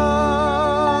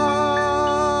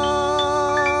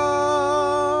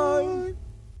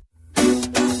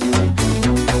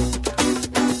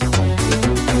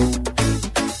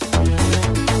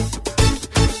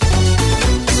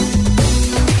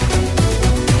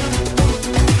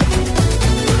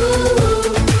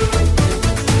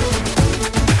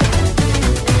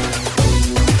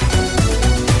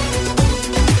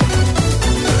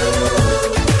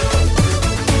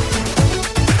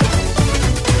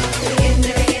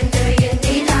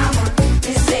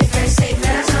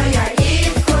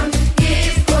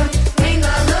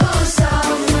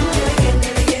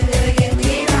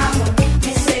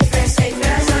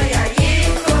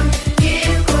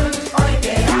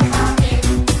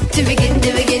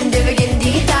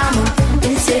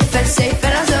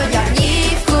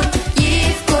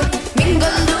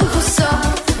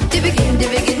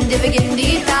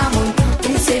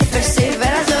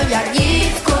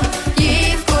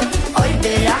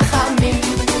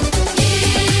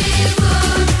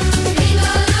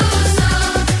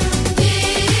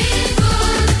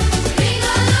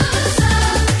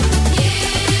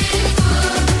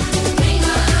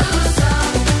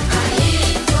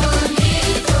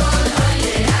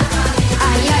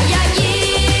Ay, ay, ay,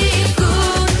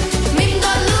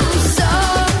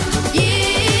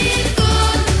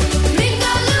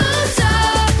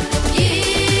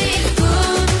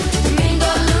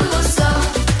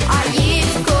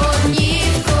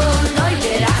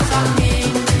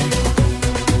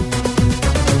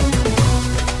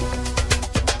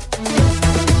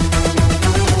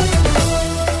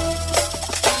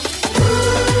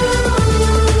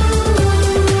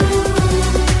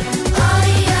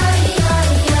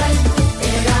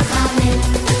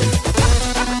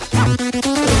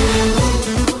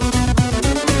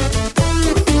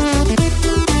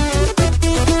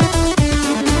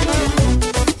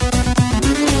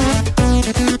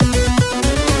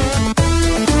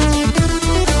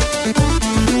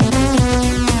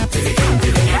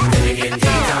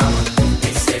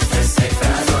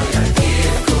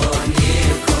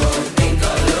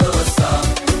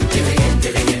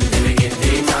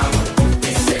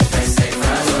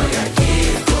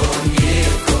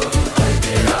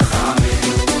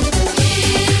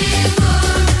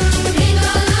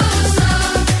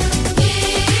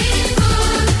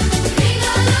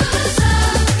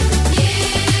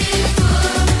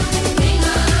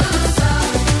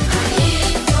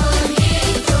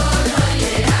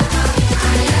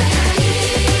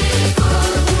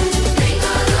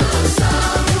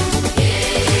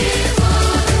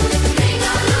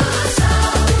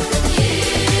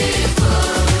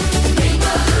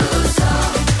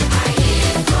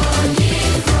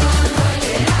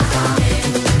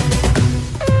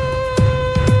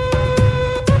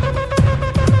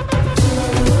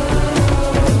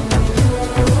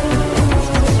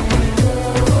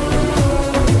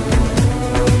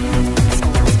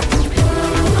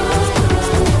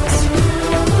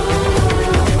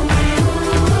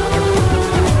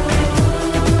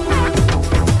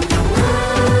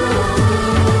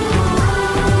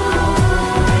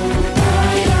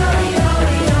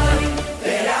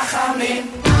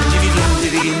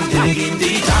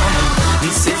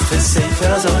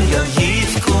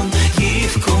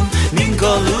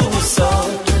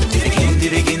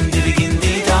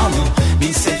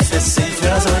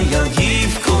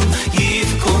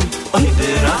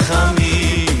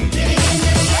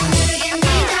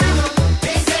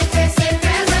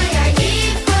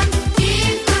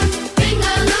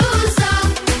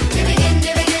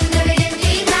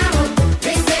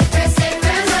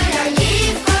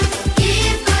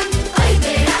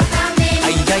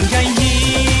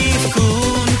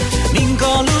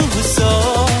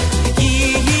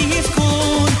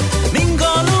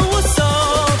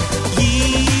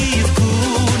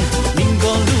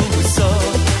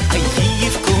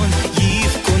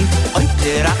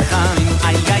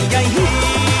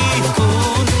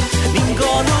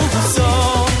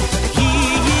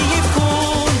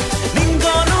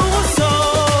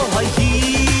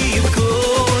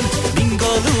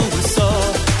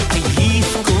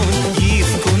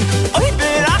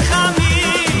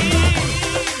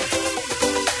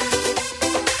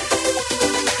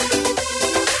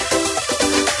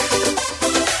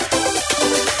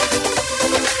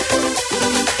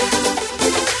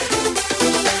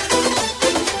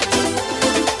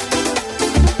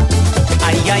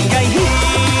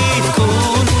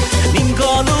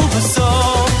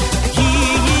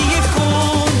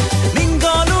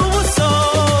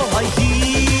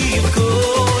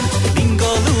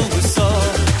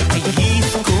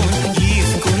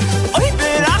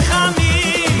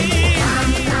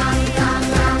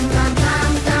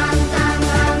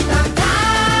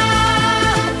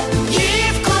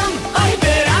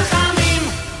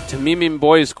 Mimim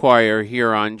Boys Choir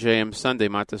here on JM Sunday.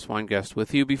 Matis Weingast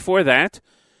with you. Before that,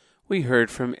 we heard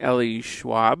from Eli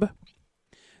Schwab,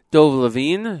 Dov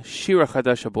Levine, Shira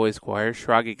Chadasha Boys Choir,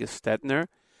 Shragi Gestetner,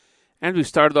 and we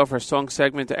started off our song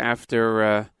segment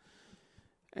after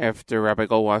Rabbi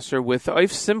Goldwasser with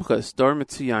Oif Simchas, Dor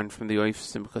Metzion from the Oif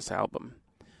Simchas album,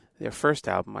 their first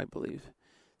album, I believe.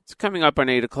 It's coming up on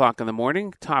 8 o'clock in the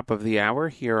morning, top of the hour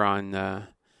here on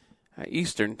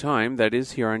Eastern Time, that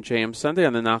is, here on JM Sunday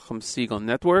on the Nachum Segal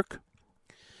Network.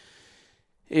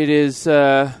 It is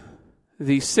the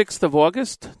 6th of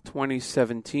August,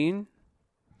 2017,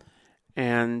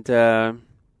 and it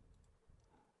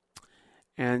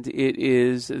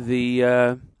is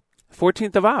the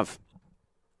 14th of Av,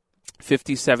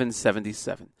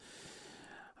 5777.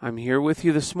 I'm here with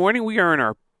you this morning. We are in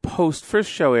our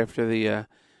first show after Tisha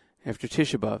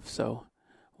B'Av, so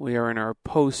we are in our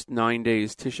post 9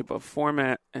 days Tisha B'Av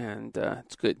format, and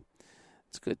it's good.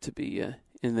 It's good to be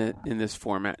in this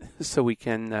format, so we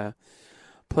can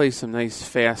play some nice,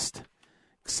 fast,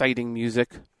 exciting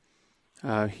music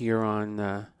here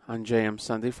on JM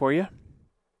Sunday for you.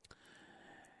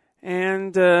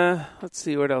 And let's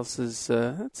see what else is.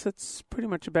 That's pretty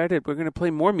much about it. We're going to play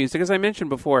more music, as I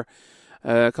mentioned before.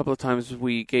 A couple of times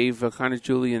we gave Chana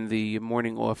Julian the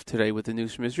morning off today with the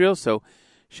news from Israel, so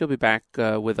she'll be back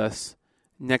with us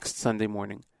next Sunday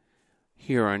morning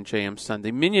here on JM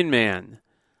Sunday. Minyan Man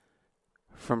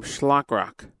from Schlock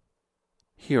Rock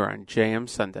here on JM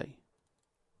Sunday.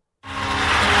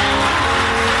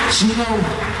 So you know,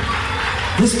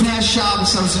 this past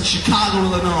Shabbos I was in Chicago,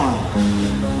 Illinois,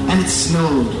 and it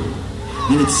snowed,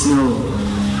 and it snowed,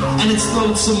 and it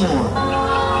snowed some more.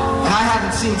 And I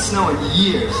haven't seen snow in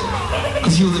years.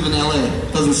 Because you live in L.A.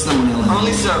 It doesn't snow in L.A.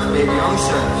 Only surf, baby, only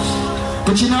surf.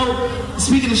 But you know,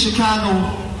 speaking of Chicago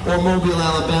or Mobile,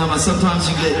 Alabama, sometimes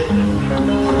you get,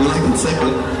 like it's like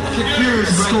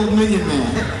it's called Million Man.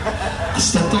 I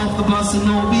stepped off the bus in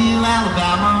Mobile,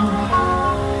 Alabama.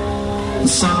 The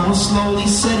sun was slowly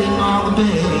setting on the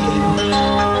bay.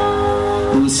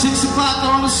 It was 6 o'clock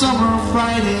on a summer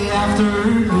Friday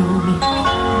afternoon.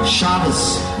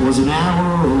 Shabbos was an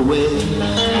hour away. I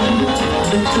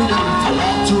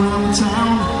walked around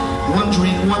town,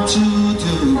 wondering what to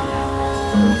do.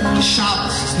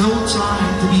 Shabbos is no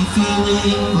time to be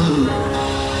feeling blue.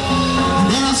 And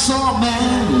then I saw a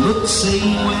man who looked the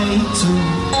same way too.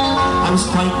 I was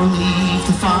quite relieved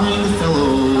to find a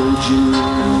fellow Jew.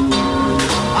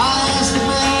 I asked the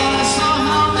man I saw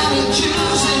how many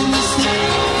Jews in this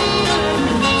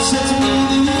town. Said to me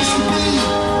there used to be a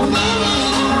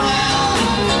million around.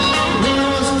 When I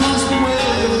was passed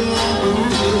away, I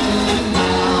moved it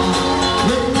down.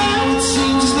 But now it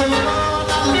seems as though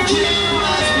another Jew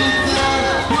has been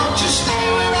there. Won't you stay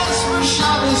with us for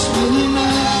Shabbos, will you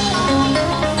now?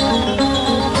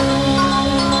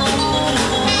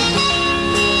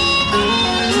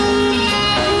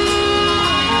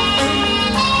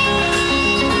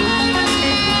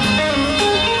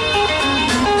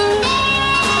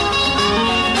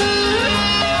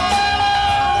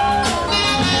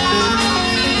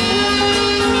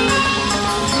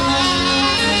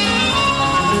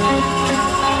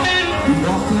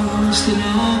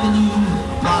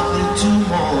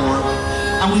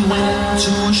 We went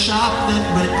to a shop that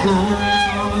read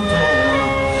closed on the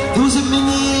door. There was a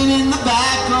minion in the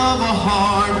back of a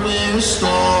hardware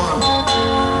store. 9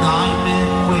 men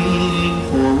waiting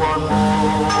for one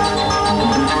more.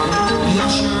 We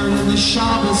ushered in the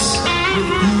Shabbos with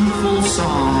a beautiful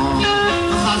song.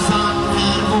 The Chazan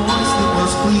had a voice that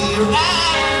was clear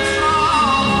and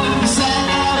strong. He sang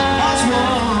out as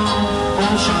one,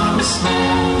 all Shabbos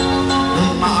long.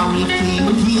 Then Mari came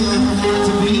again and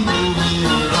had to be moving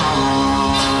it on.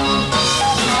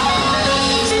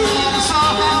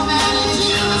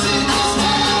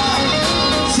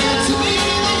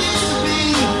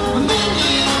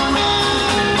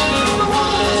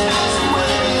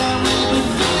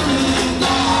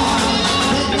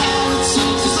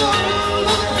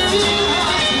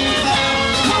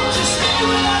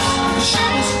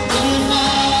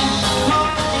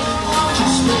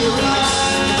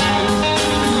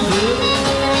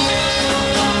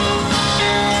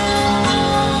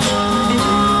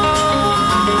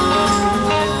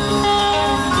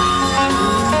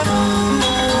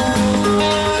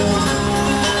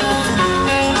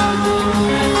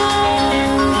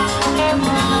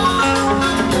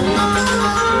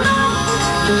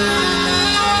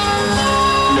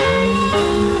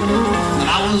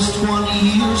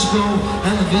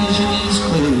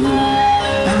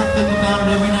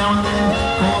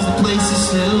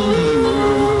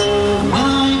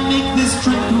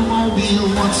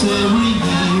 Every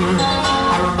year, I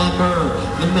remember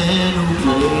the man who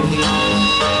played him.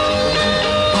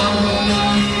 Oh, the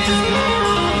man is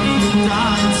gone, he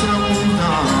died so moved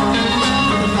on.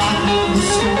 But the back of the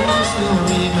store still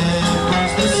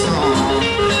remembers the song.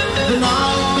 The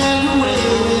night men who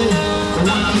waited, the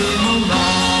one came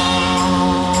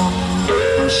along.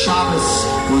 For Shabbos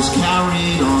was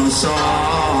carried on a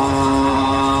song.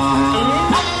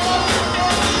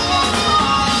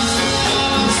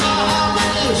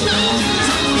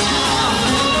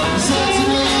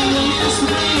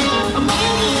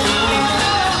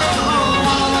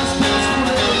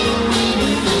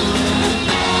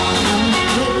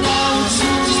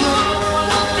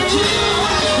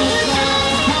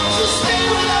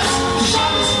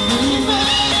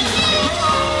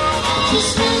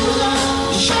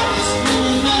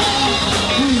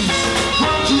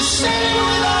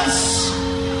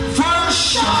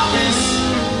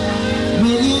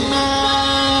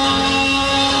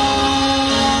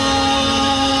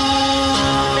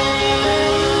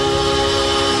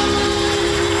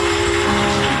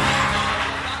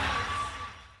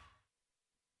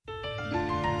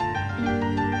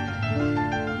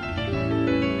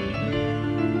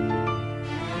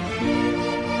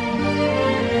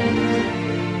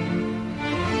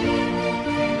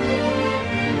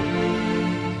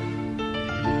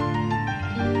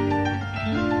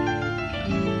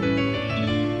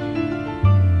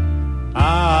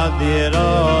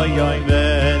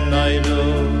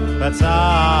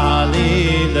 Batzali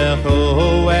lechu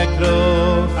ekru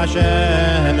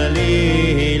Hashem li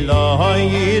lo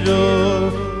yiru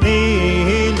li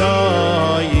lo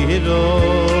yiru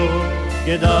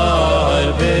Gedor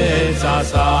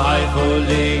b'tzasai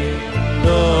chuli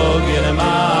lo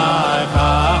girmai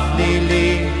chaf lili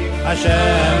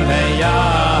Hashem heya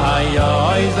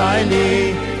hayoy zayli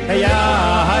heya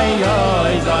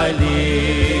hayoy zayli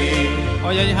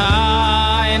Oy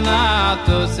hay na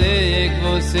to sig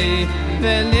vusi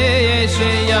veli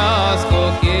yeshiyas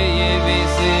koki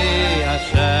yevisi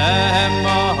Hashem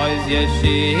oiz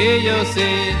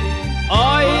yeshiyusi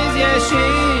oiz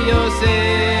yeshiyusi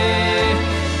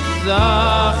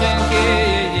zachen ki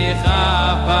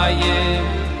yichapayim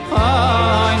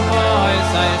choin boi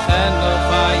saychen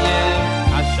ufayim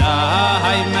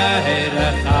Hashem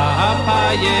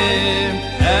meherechapayim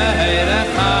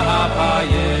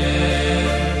meherechapayim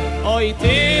Oy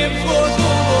tim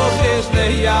khudu vishne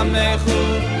yamechu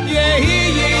yehi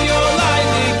yolay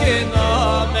dikeno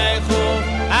mechu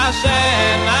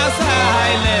Hashem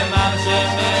asay le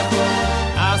marshemechu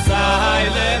asay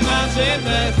le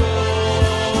marshemechu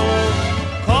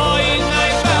koin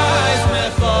nay bais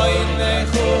mechoin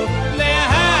nechu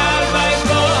lehar bay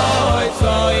boy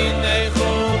soin nechu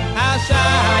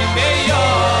Hashem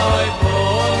beyoy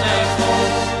bonechu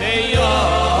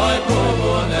beyoy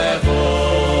bonechu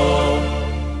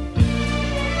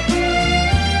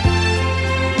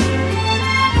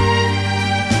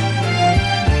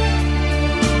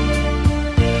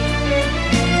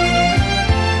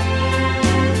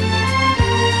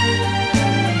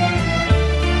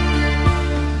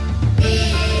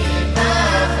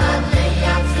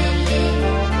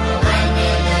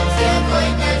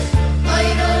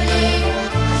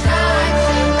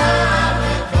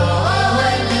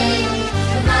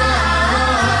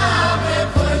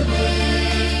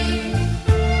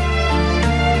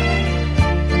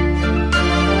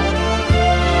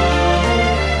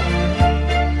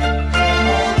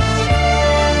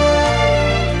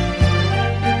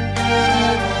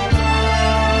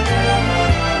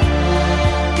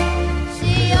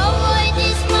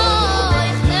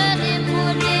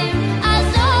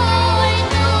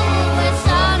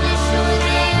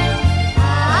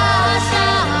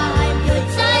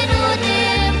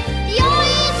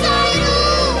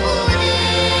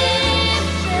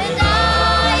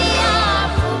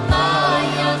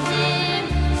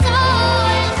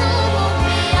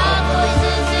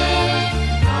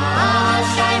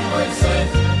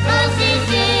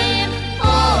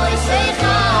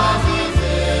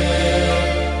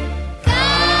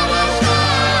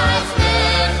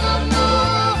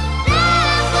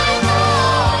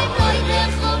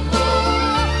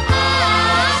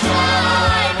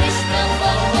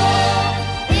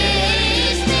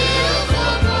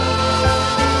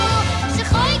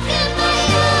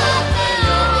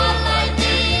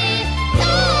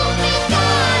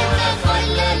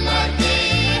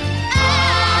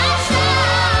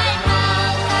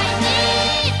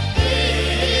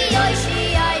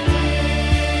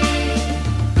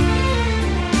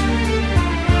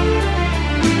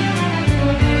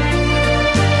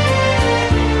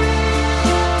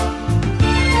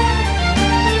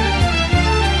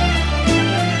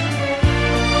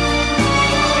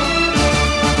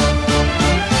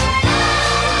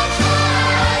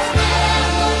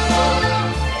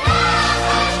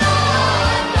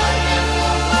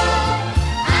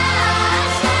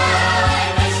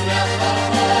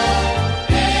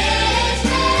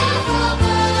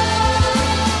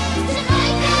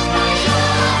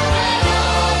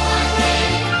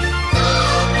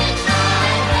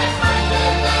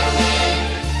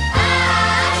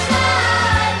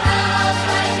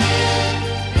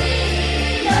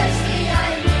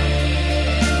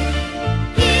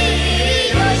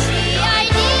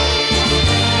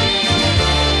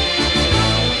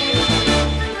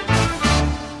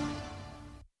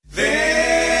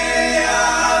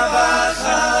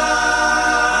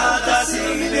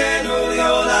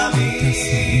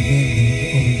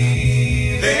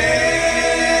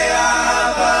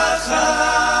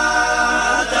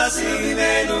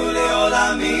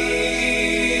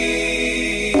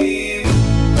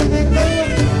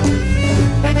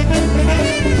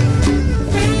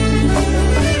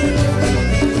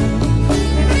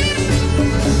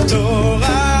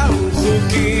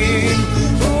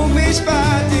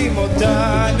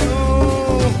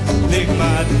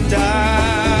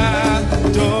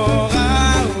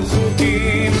תורה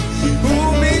וחוקים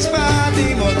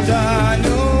ומשפטים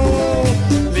אותנו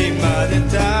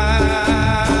לימדת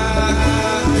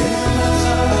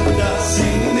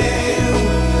תשימנו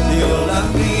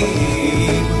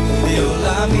לעולמים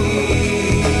לעולמים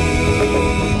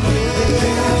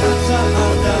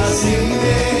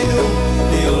תשימנו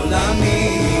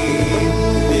לעולמים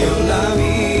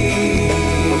לעולמים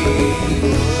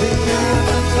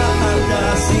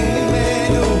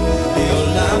תשימנו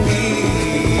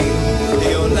לעולמים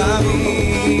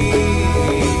לעולמים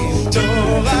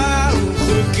תורה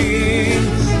וחוקים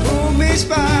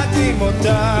ומשפטים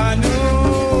אותנו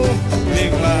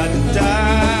לימדת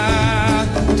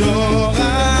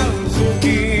תורה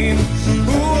וחוקים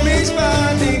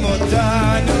ומשפטים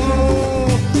אותנו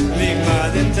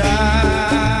לימדת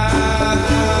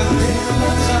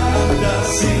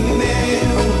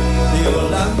תשימנו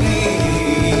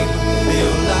לעולמים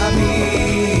לעולמים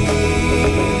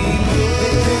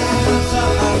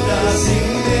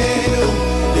תשימנו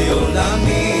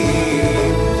לעולמים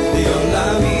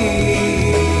לעולמים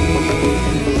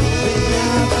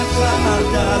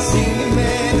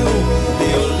תשימנו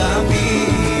לעולמים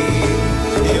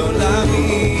לעולמים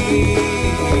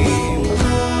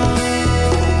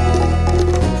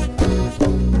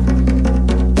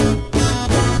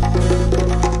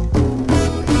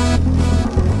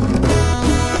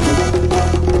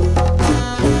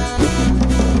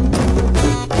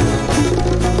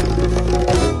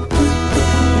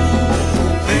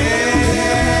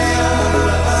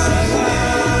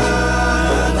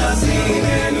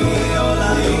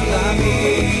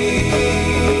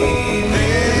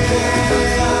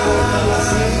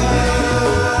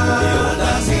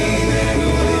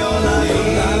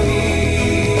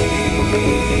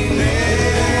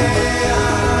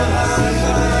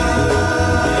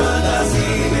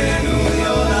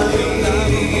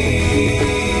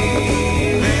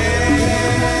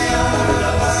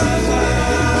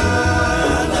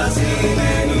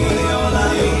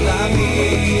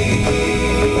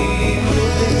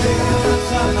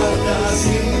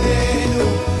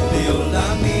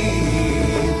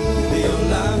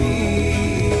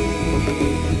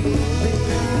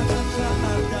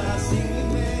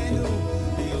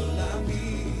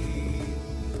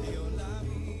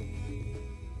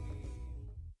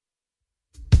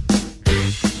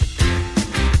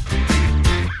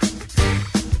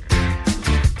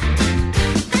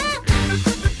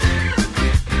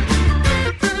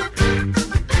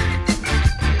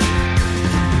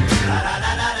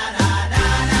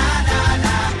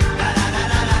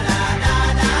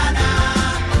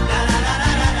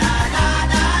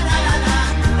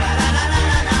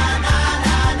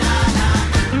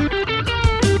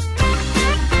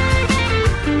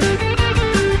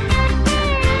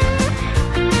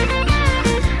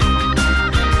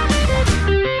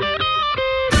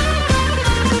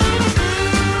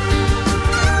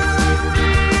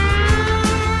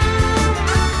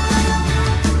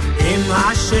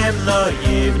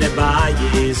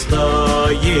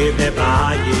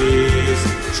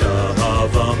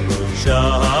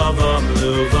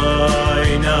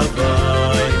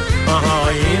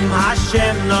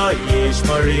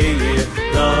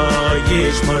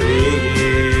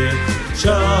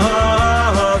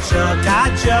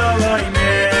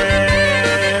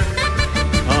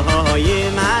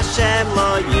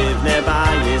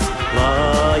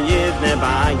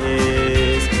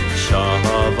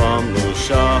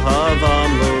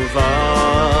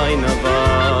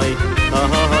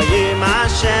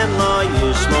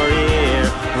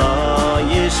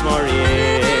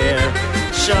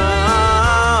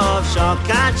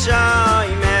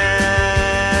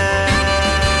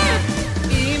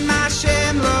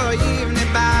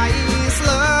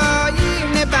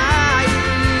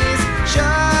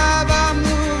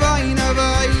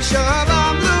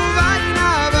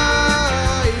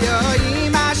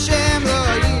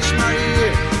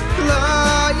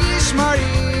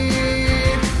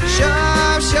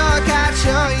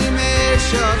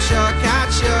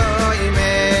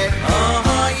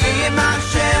Oh, yeah, my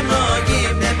shame, oh,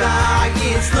 give me back,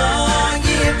 it's long.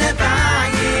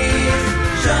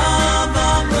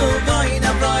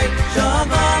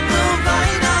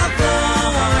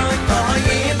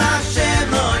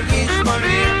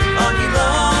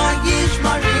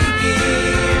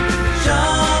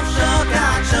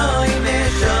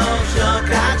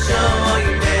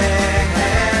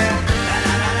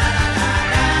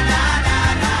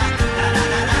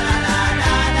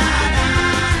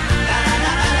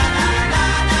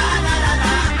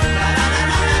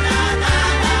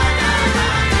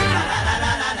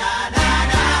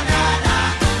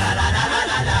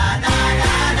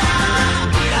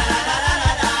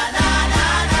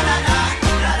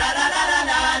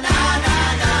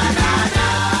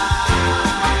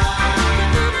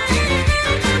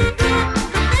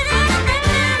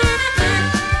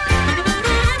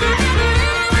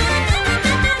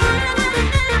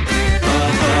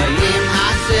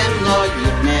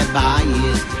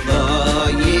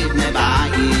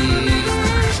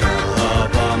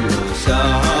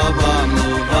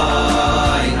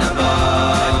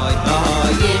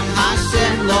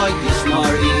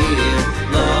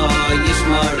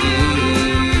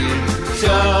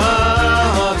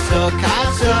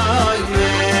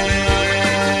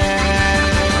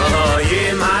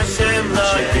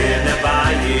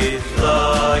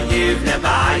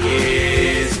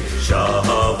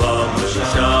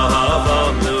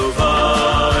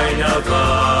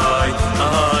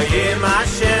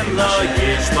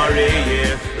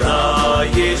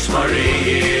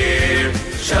 yishmarir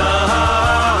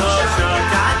shokat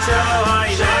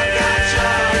shoyne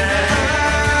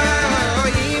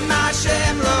Im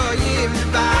Hashem lo yim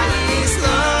bayis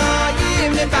lo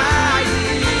yim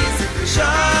bayis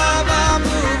Shabam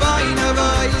lu vayna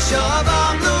vay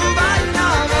Shabam lu vayna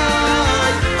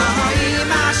vay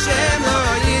Im Hashem lo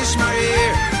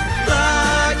yishmarir lo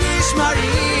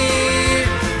yishmarir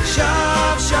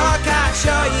Shav shokat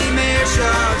shoymer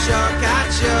Shav shokat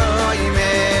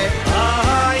shoymer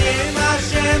Im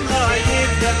Hashem lo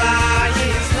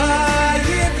yivnebayis lo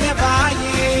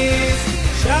yivnebayis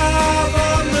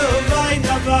Shabam lu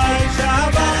vayna vay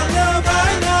Shabam lu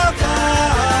vayna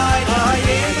vay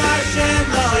Im Hashem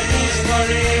lo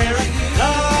yishmarir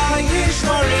lo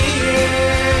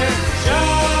yishmarir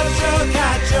Shav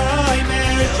shokat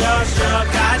shoymer Shav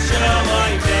shokat shoymer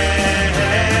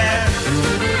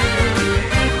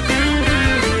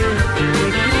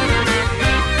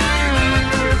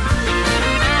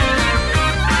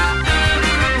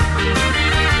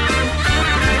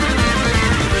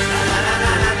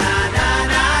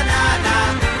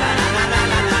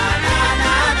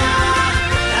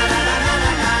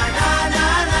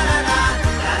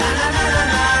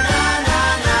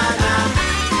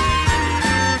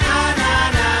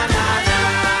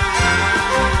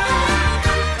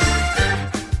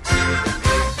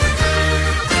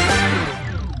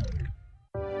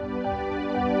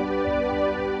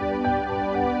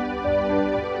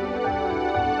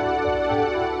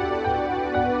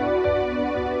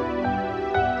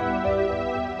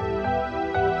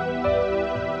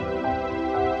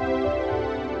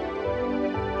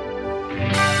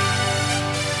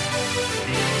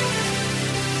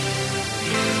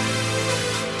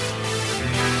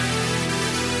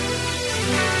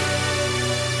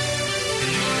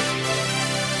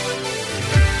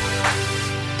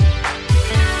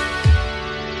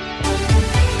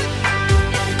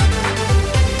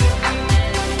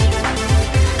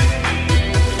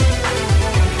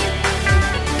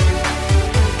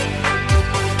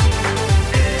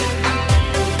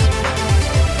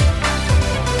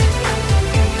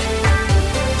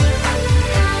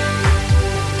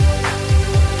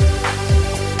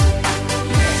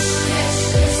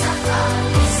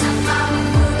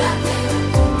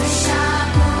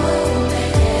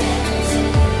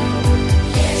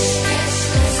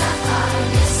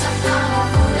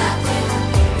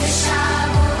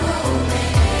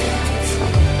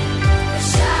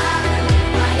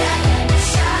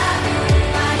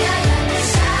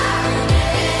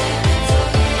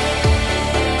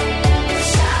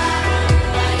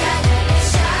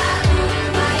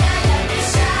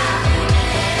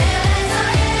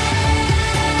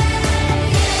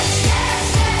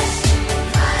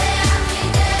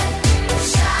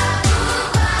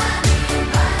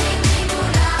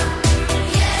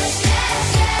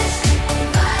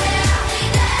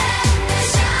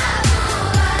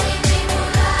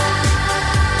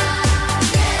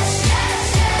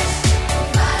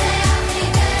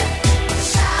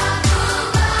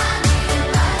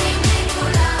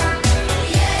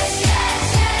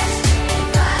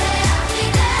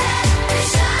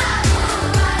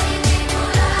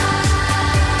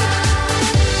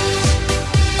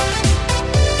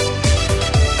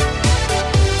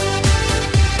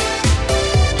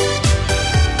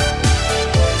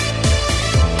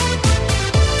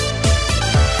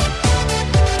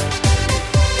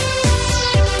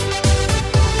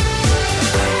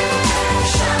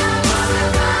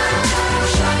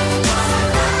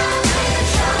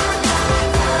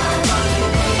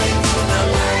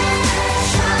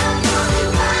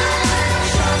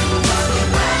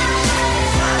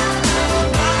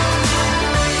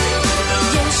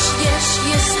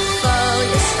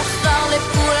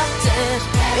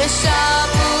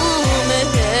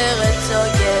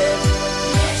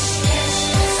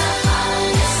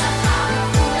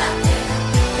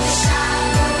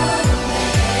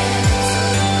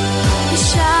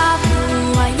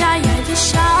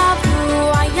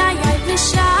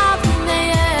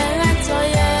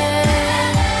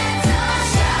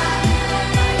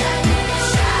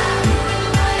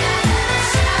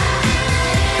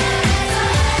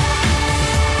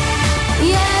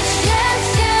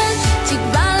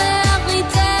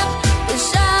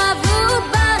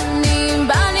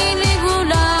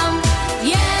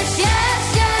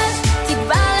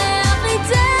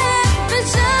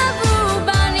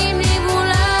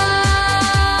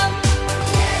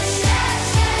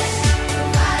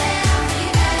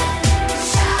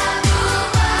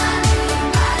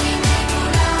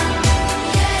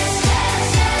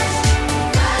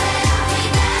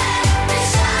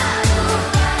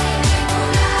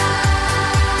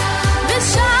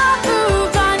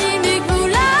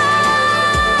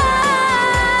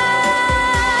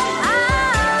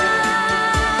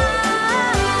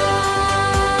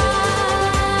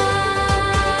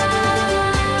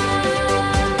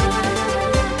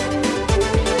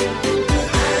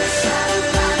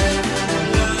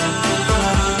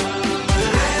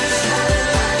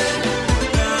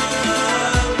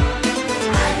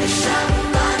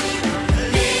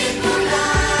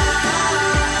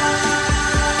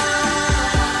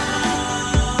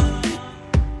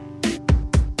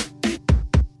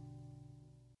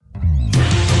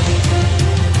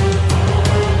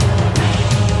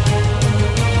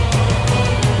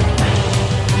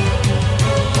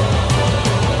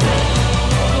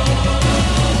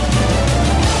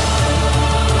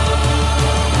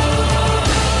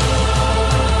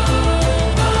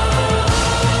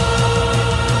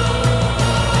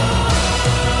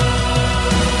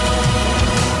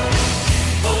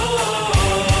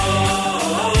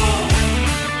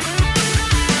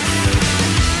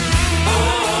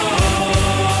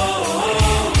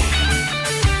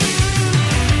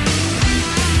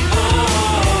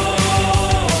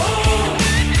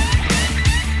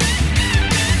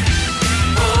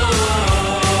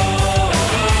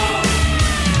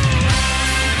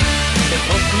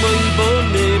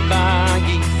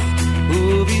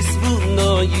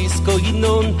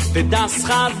Yiskoinon Vedas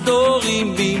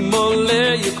Chadorim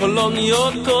Bimole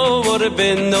Kolonioko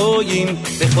Orbenoim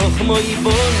Bechochmo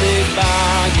Ibone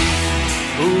Bayis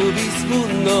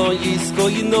Ubisvuno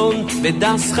Yiskoinon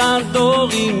Vedas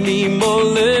Chadorim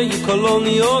Bimole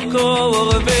Kolonioko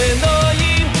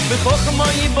Orbenoim Bechochmo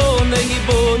Ibone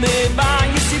Ibone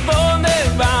Bayis Ibone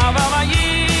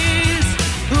Bayis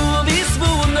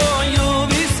Ubisvuno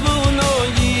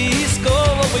Yiskoinon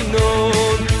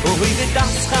Oy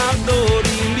Vedas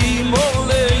Chadorim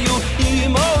Bimole Yu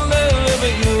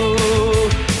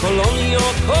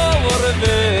Kolonioko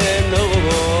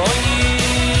Orbenoim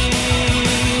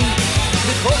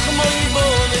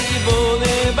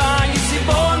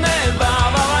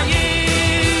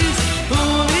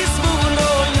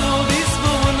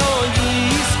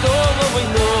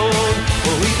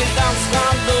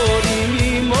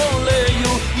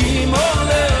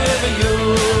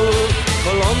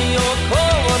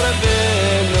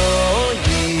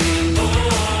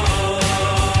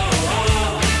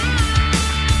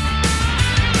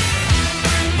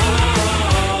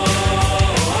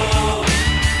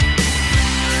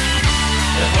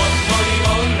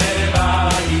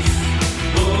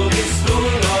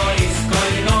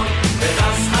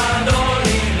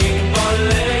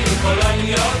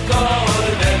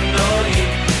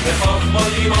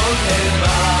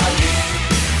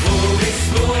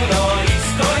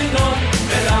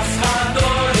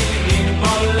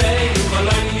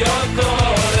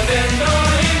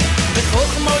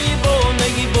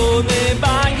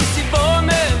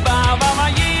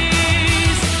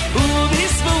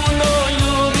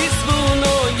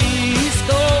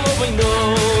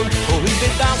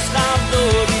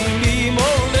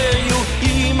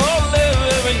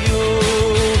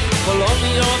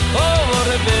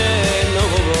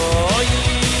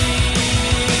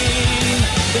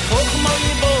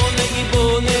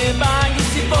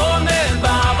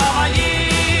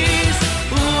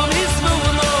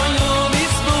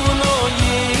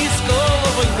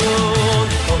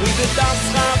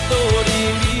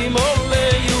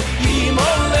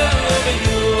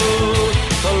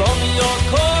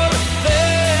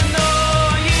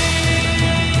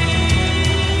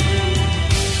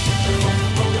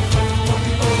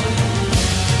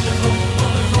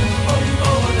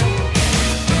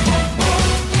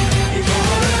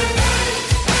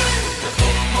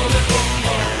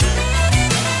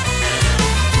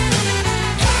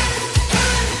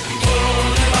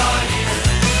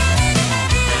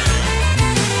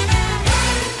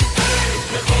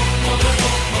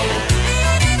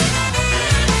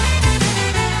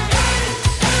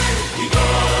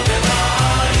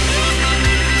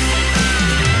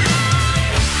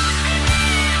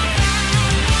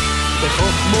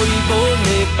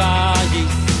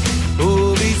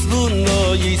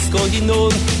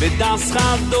Vedas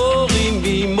Chadorim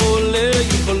Bimole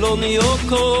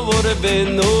Kolonioko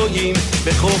Orbenoim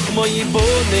Bechochmo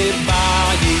Ibone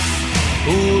Bayis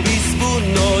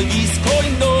Ubisvuno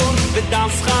Yiskoinon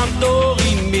Vedas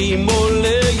Chadorim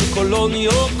Bimole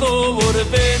Kolonioko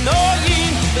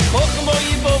Orbenoim Bechochmo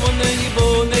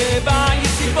Ibone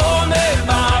Bayis Ibone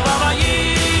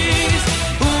Bayis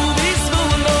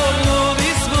Ubisvuno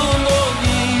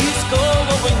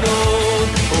Yiskoinon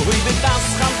Oy Vedas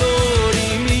Chadorim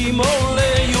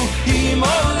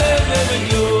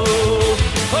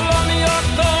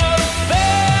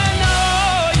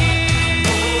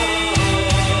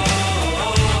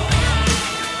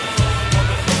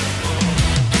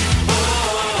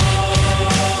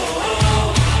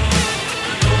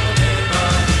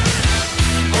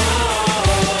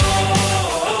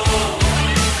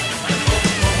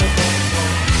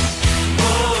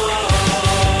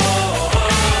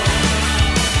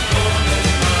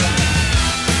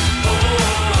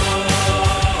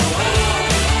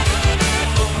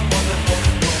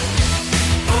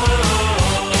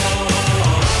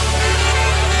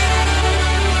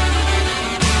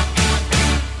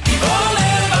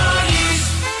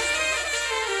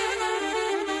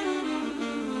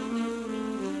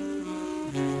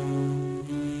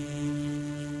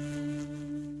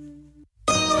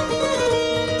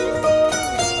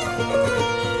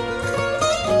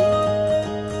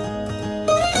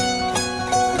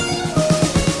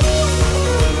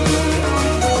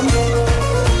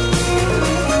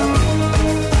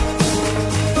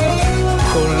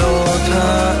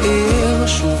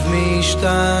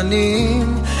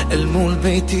משתנים אל מול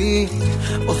ביתי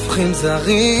הופכים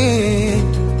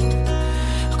זרים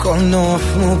כל נוף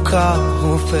מוכר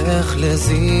הופך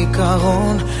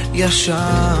לזיכרון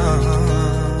ישן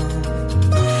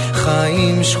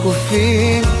חיים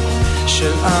שקופים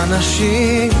של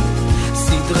אנשים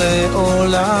סדרי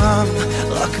עולם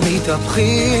רק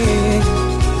מתהפכים.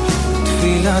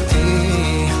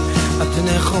 תפילתי, את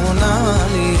נכונה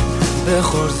לי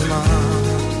בכל זמן.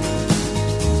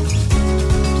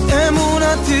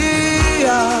 אמונתי,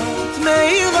 את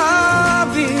מאירה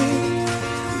בי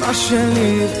מה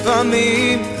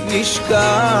שלפעמים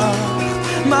נשכח.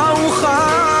 מה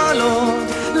אוכל עוד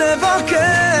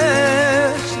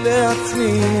לבקש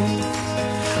לעצמי?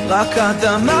 רק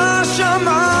אדמה,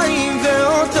 שמיים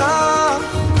ואותך.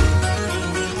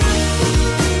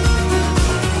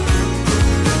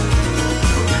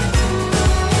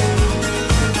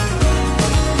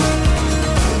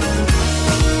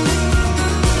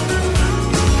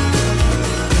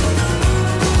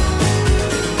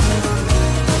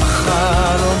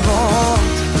 החלומות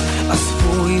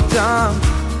אספו איתם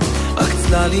רק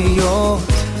צלליות,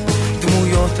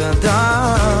 דמויות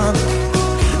אדם.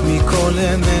 מכל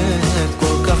אמת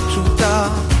כל כך פשוטה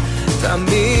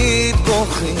תמיד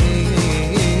בוכים.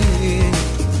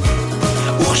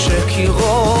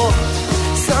 וכשקירות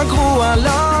סגרו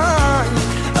עליי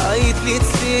היית לי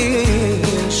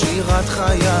צליל שירת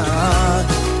חיי.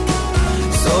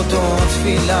 סודות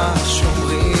תפילה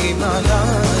שומרים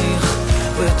עלייך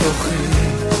בתוכי.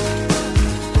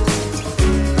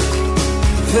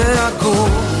 והגוף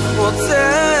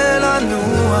רוצה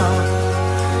לנוע,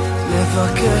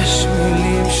 לבקש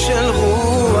מילים של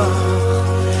רוח.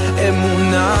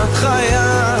 אמונת חיי,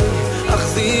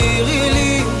 החזירי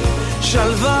לי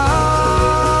שלווה.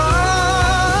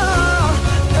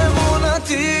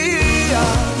 אמונתי,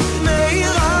 את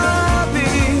מאירה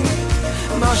בי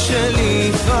מה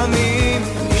שלפעמים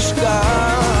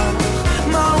נשכח.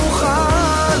 מה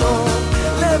אוכל עוד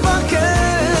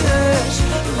לבקש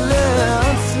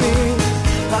לעצמי?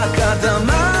 רק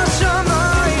אדמה,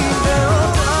 שמיים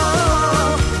ואותך.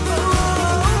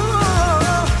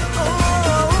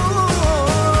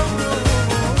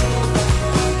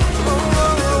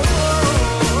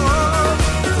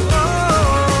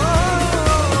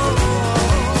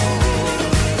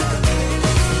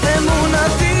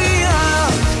 אמונתי,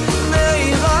 את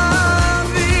מאירה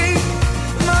בי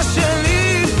מה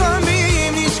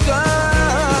שלפעמים נשכח.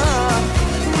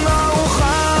 מה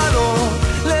אוכל עוד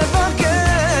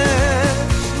לבקש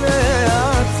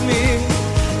לעצמי?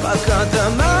 רק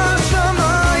אדמה,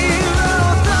 שמיים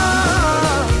ואותך.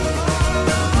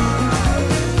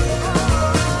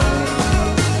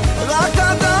 רק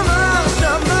אדמה,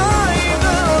 שמיים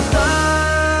ואותך.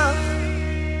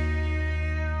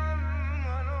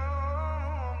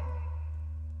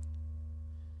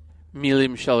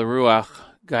 Milim Shel Ruach,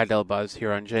 Gad Elbaz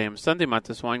here on JM Sunday.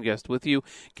 Matis Weingast with you,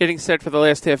 getting set for the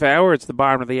last half hour. It's the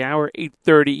bottom of the hour,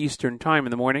 8:30 Eastern Time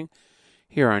in the morning,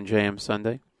 here on JM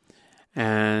Sunday.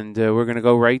 And we're going to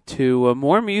go right to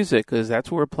more music, because that's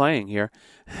what we're playing here.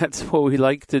 That's what we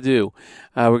like to do.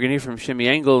 We're going to hear from Shimmy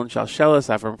Engel and Shalshelis,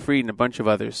 Avram Fried, and a bunch of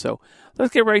others. So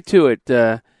let's get right to it.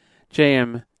 JM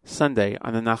Sunday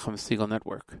on the Nachum Segal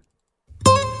Network.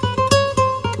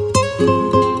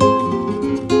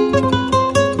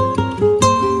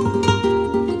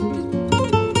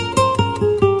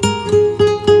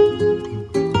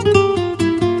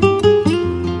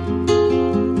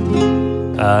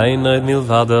 Ein Neud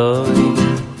Milvadoi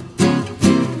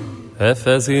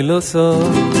Efes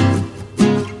Ilusoi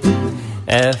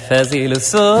Efes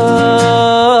Ilusoi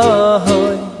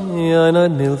Ein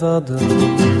Neud Milvadoi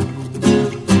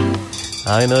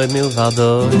Ein Neud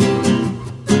Milvadoi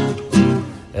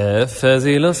Efes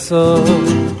Ilusoi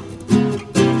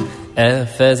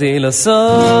Efes Ilusoi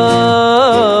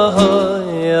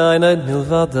Ein Neud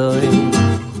Milvadoi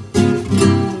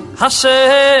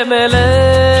Hashem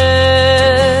Elech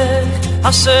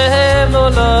Hashem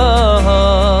Olach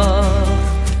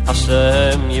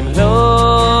Hashem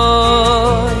Yimloi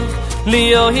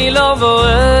Liyohi Lovoeh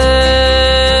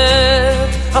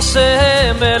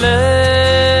Hashem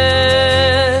Elech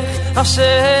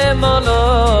Hashem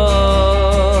Olach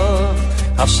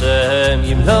Hashem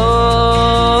Yimloi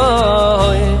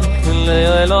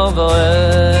Liyohi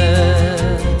Lovoeh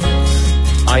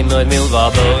Ein Neud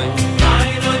Milvadoi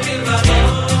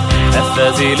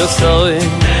Efes Ilusoi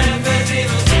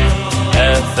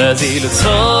Efes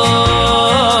Ilusoi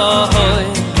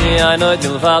Ein Neud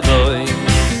Milvadoi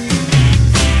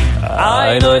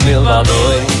Ein Neud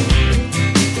Milvadoi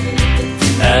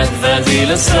Efes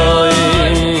Ilusoi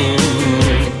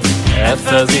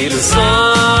Efes Ilusoi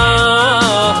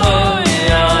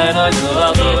Ein Neud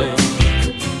Milvadoi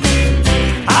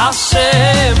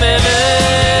Hashem Elech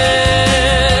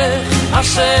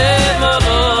Hashem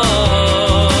Elech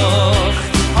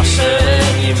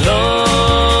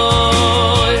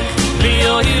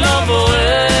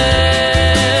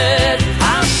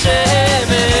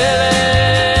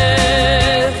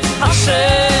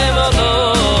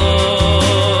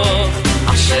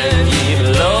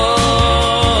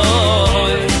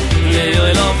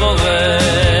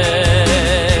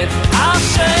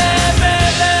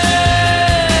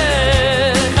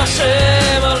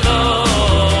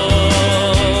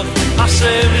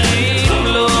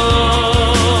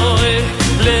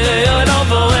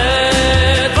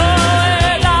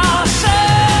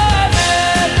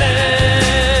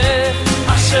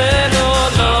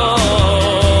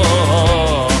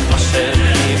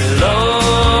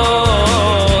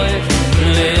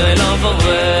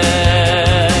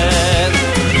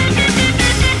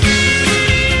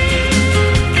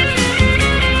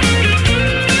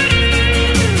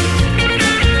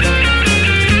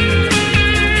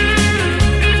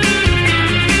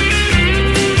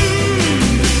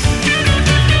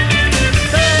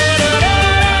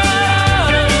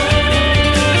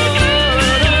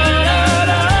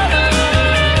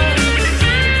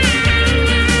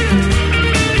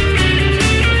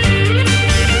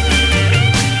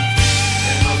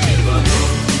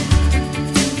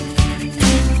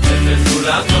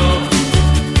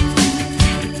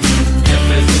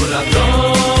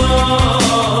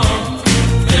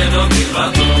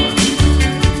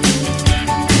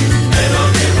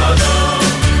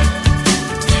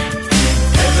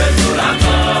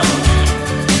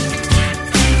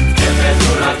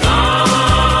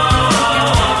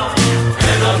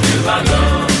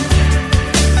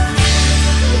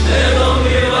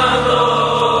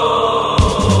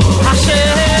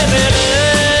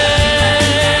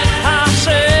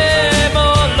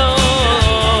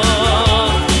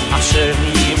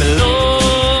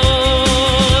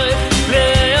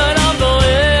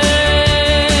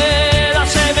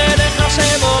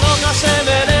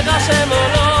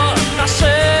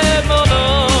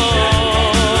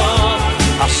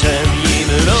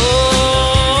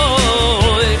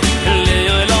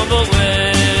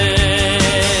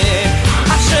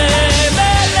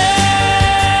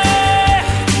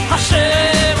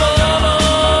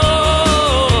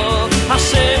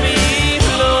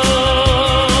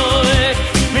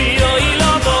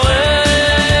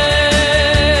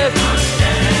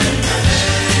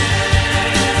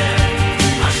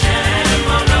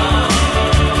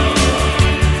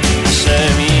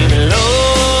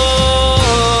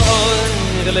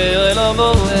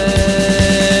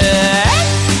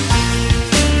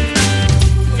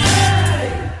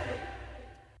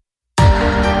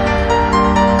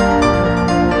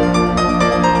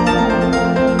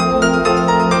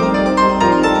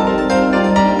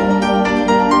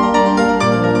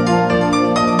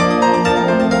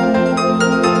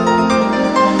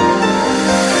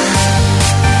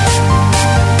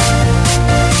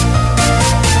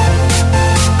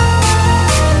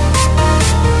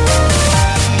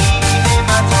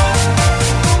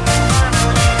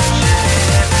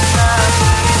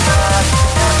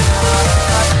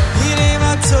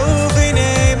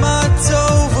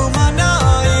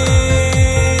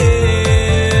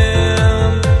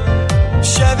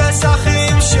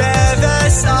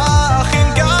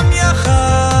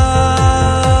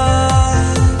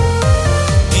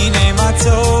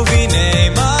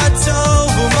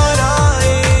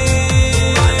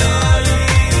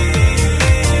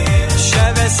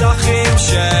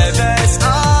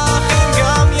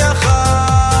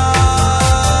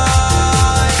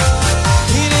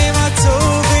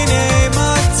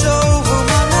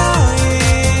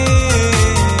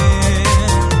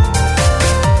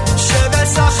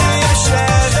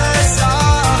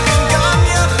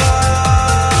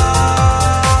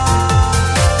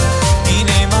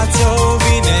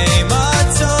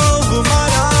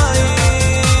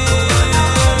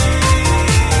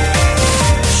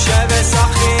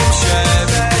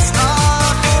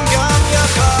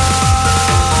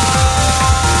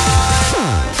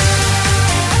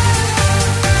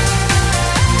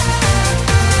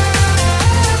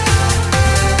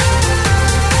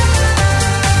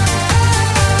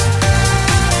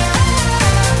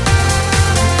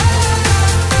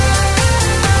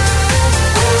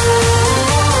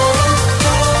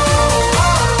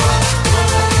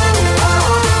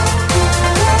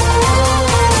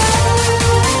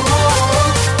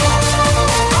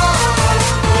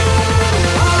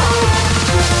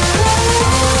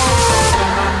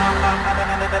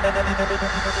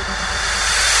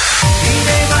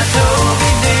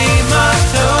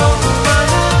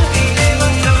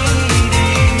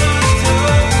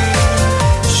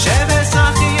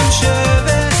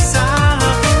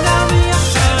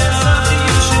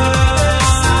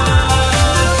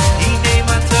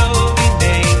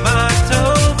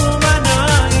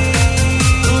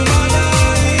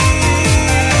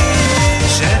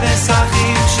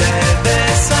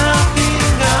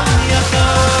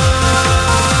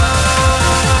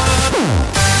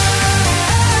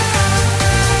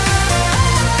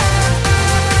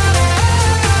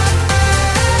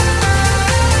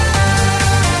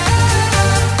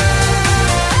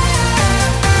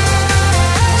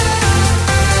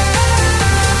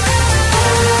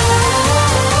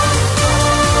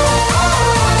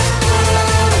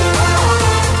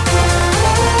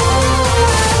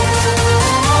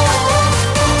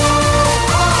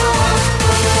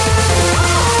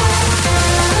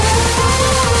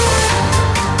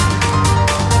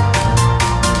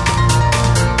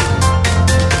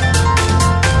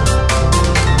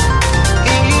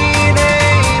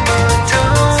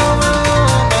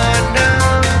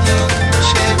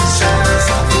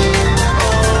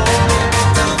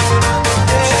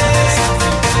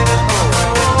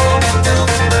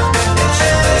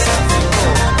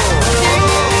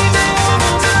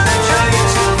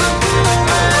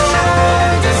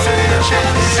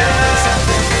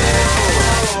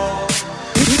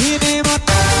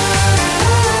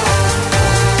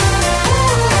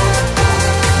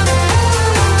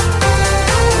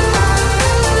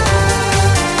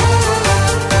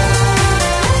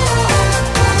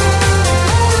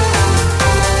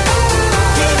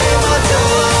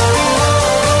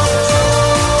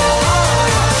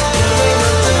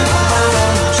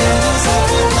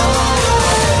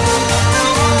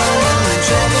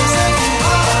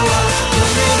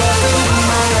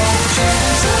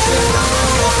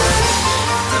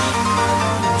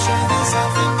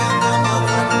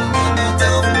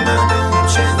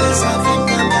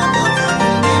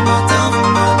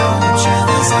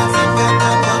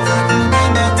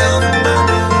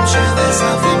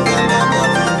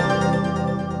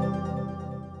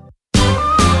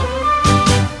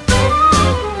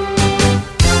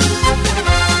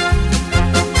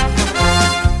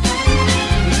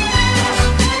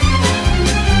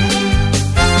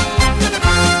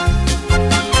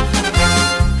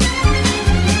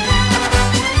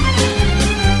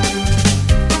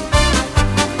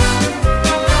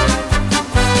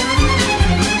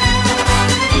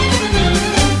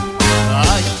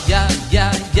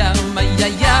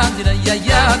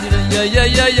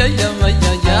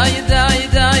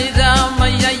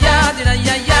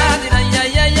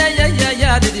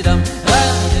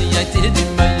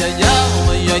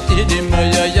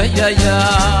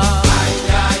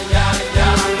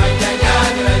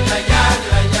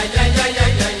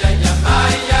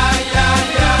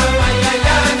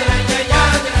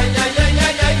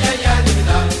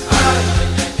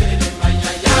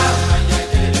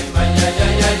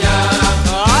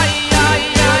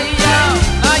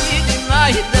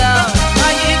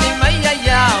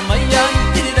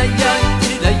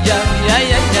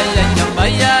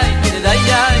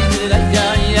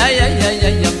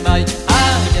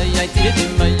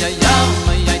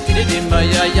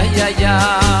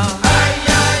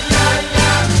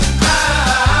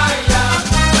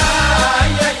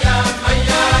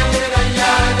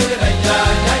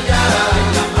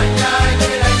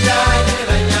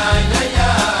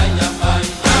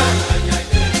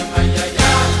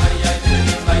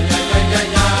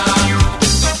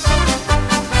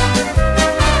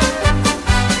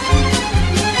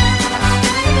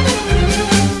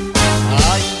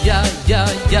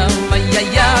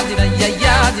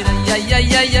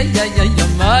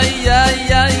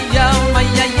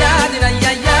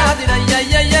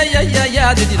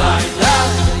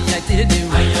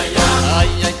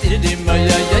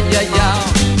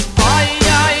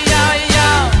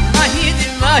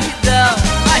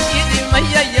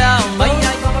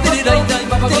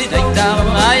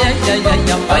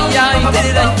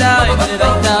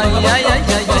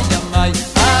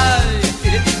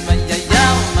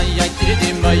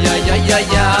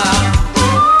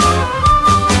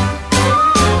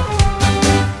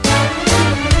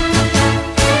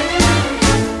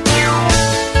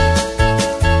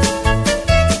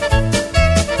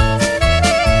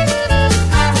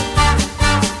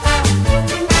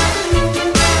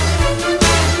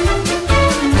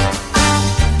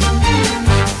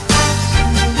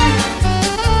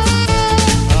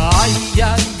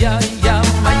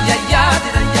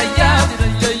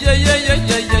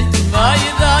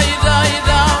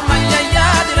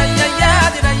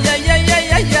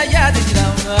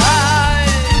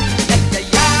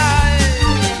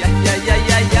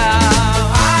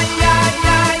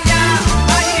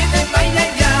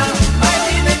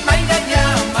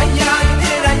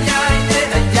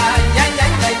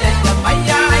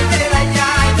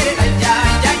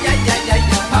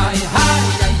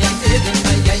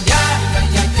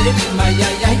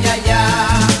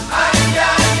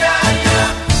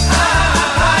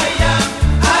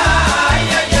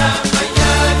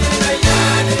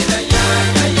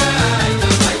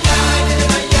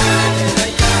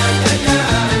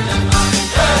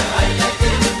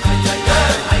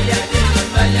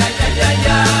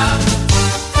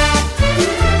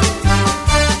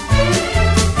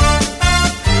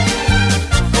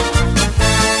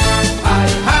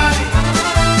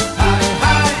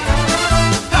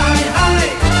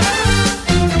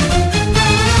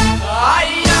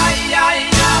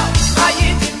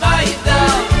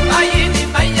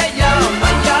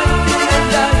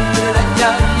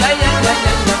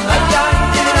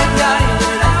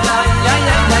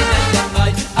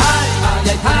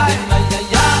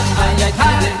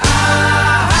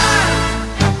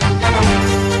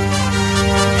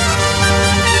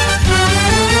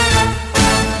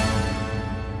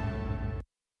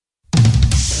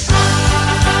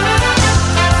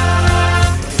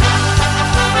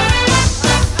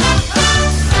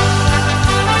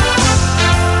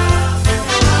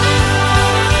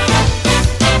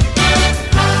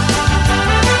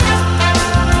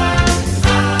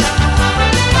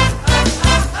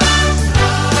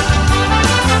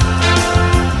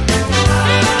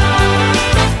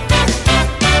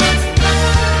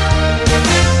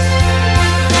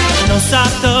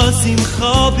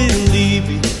simcha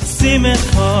belibi,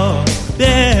 simcha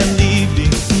belibi.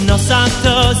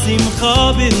 Nosata simcha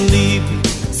belibi,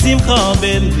 simcha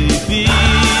belibi.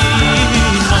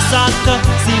 Nosata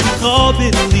simcha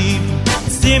belibi,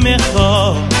 simcha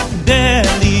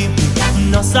belibi.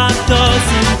 Nosata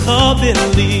simcha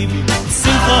belibi,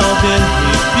 simcha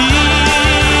belibi.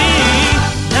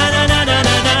 Na na na na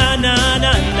na na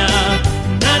na na.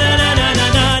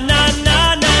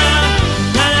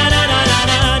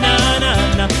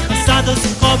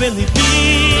 Simcha belibi,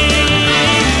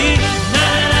 na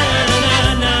na na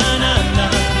na na na,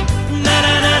 na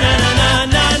na na na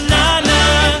na na na,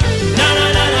 na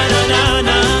na na na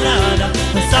na na,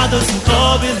 Masado simcha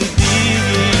belibi.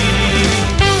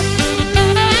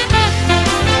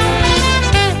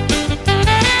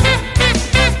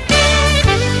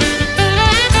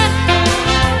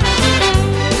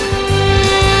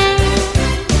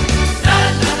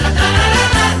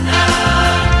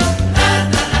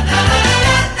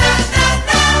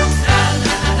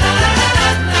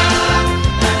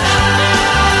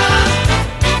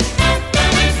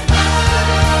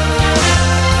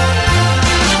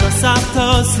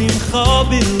 Simcha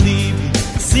belibi,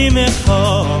 simcha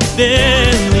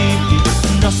belibi.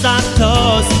 Nosata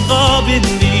simcha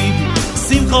belibi,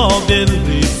 simcha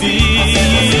belibi.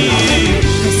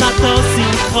 Nosata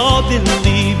simcha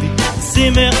belibi,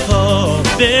 simcha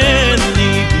belibi.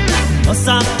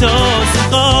 Nosata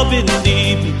simcha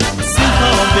belibi,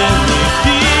 simcha belibi. Simcha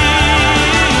belibi,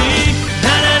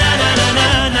 na na na na na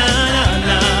na na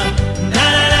na, na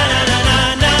na na na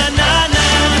na na,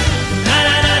 na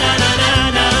na na na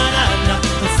na na,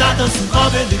 Masado simcha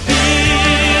belibi.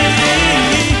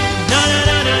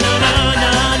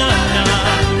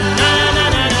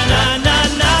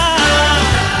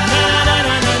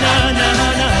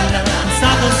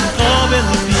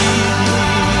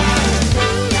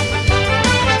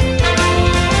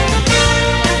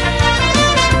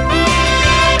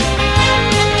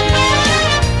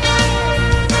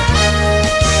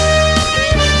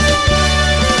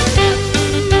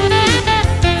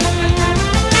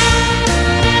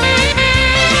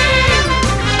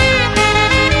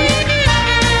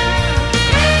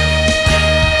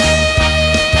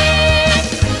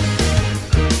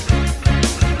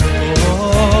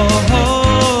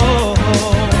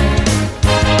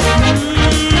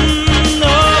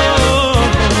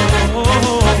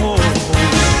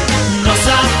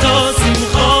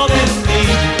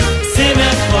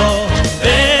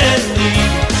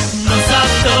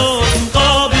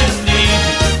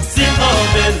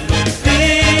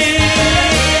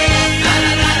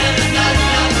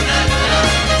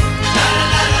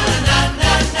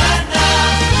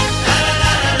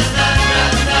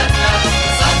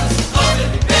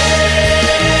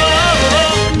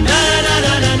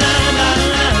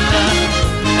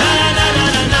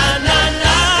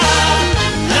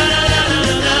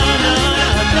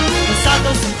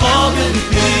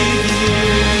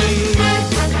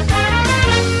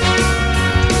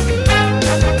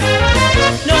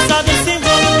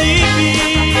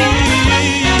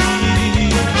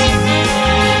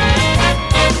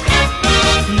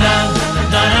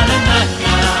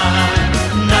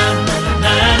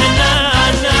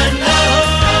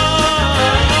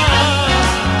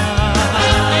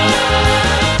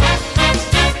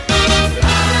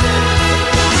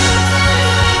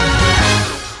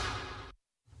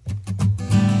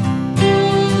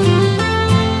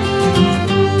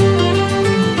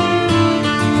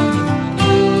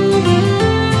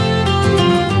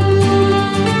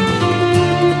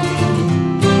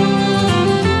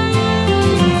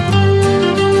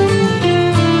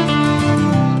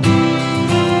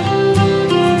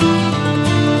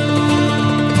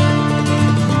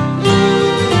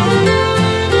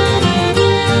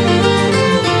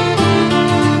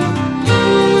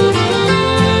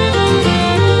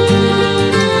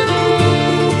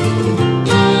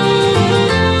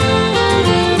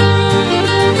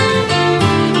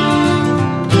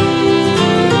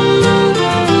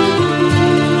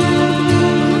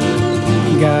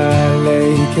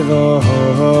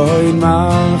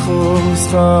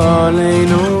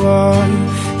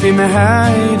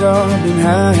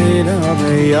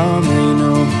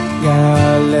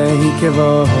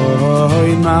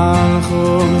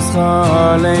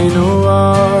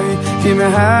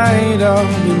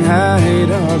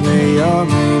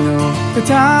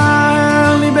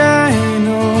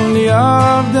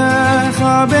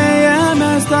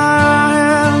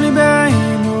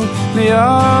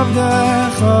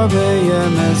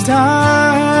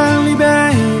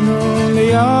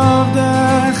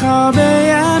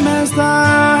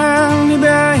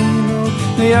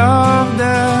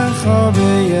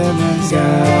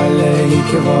 Galei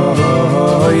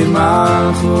Kevoi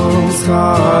Malchus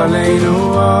Chaleinu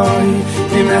Oy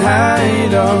Bim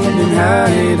Heida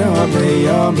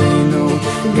Beyamenu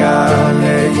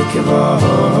Galei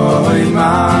Kevoi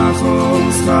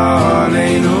Malchus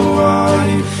Chaleinu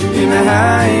Oy Bim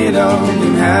Heida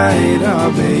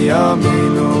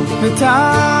Beyamenu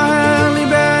V'tahel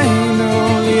libeinu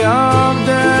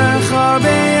li'avdecha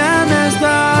be'emes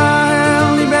tahel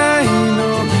libeinu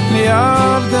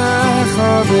li'avdecha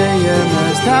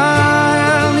be'emes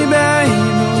tahel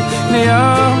libeinu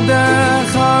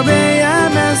li'avdecha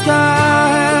be'emes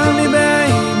tahel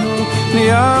libeinu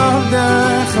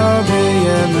li'avdecha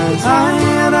be'emes ay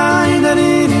da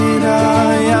di di da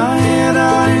ay da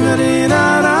di da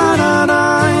da da da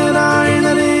ay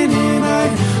da di di da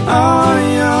ay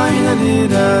da di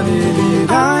da di di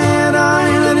da ay da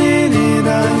di di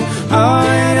da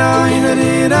ay da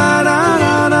di da da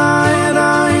da da ay da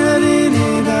di di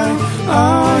da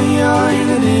ay da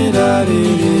di da di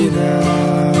di da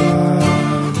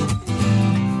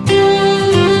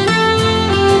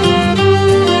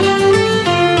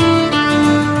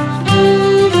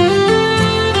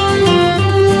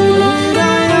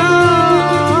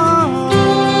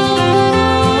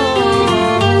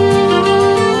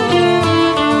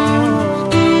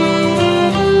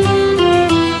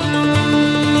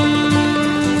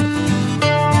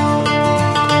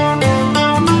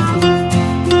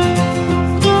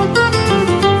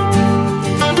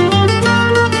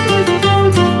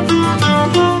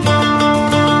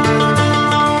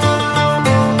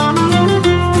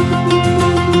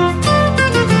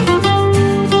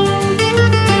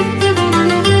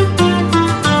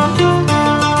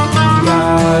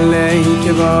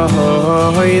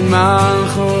Hoy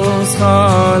malchus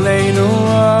chaleinu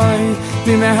oy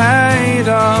bim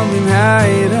heida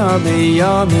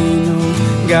beyamenu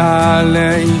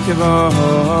galei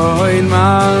kvoy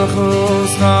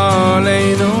malchus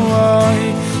chaleinu oy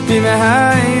bim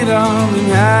heida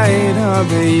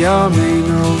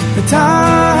beyamenu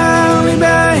tahel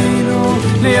libeinu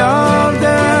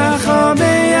li'avdecha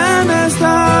be'emes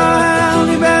tahel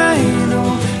libeinu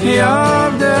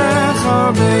li'avdecha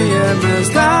be'emes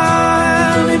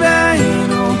tahel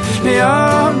libeinu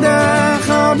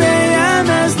li'avdecha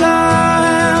be'emes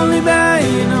tahel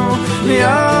libeinu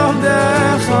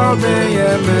li'avdecha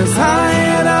be'emes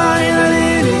hayrai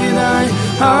lalirai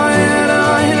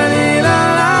hayrai lalirai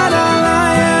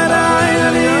hayrai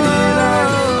lalirai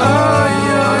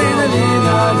hayrai lalirai hayrai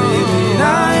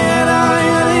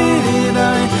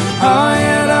lalirai hayrai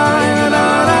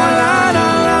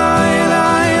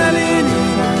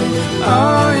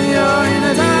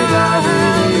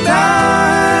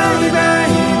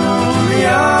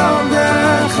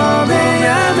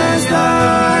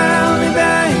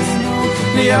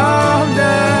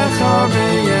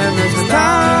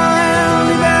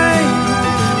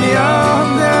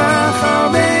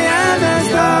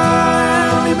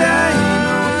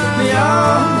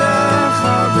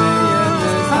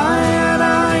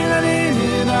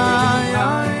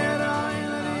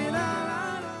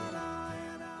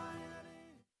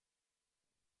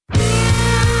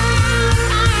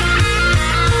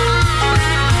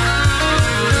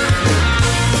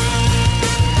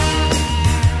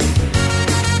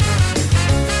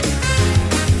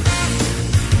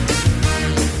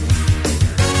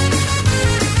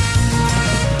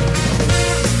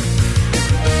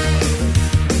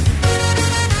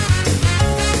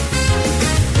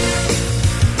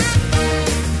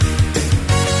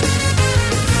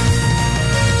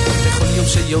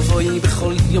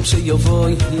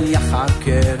שיבואי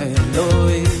יחכה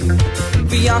אלוהי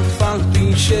ויעקפל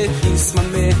פי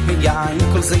שיסממה יין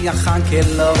כל זה יחכה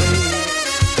אלוהי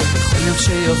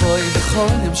בכל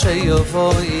יום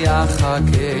שיבואי יחכה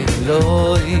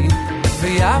אלוהי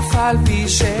ויעקפל פי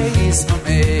שיסממה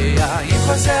יין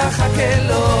כל זה יחכה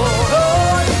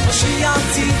אלוהי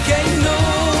משיעתי כנו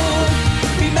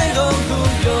במהרו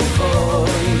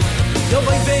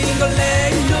יבואי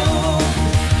ויגולנו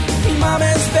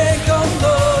ממש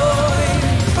בקולוי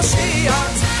משיח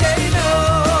זכנו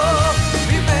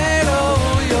ממנו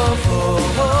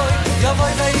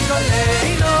יבואי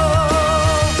ויגולנו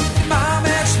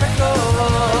ממש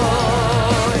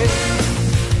בקולוי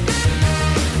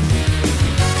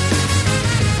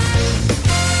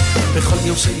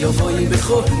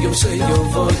בכל יום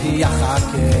שיבואי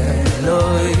יחכה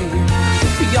אלוהי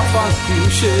יפת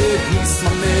פי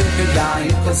שיסממה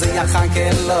יין כל זה יחכה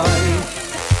אלוהי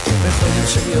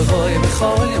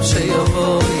בכל יום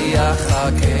שיבואי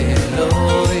יחכה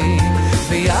אלוהי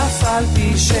ויעקפל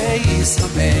פי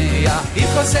שיסממה אם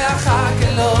כל זה יחכה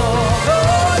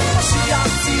אלוהי משיח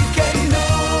צדקנו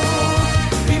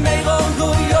במהרו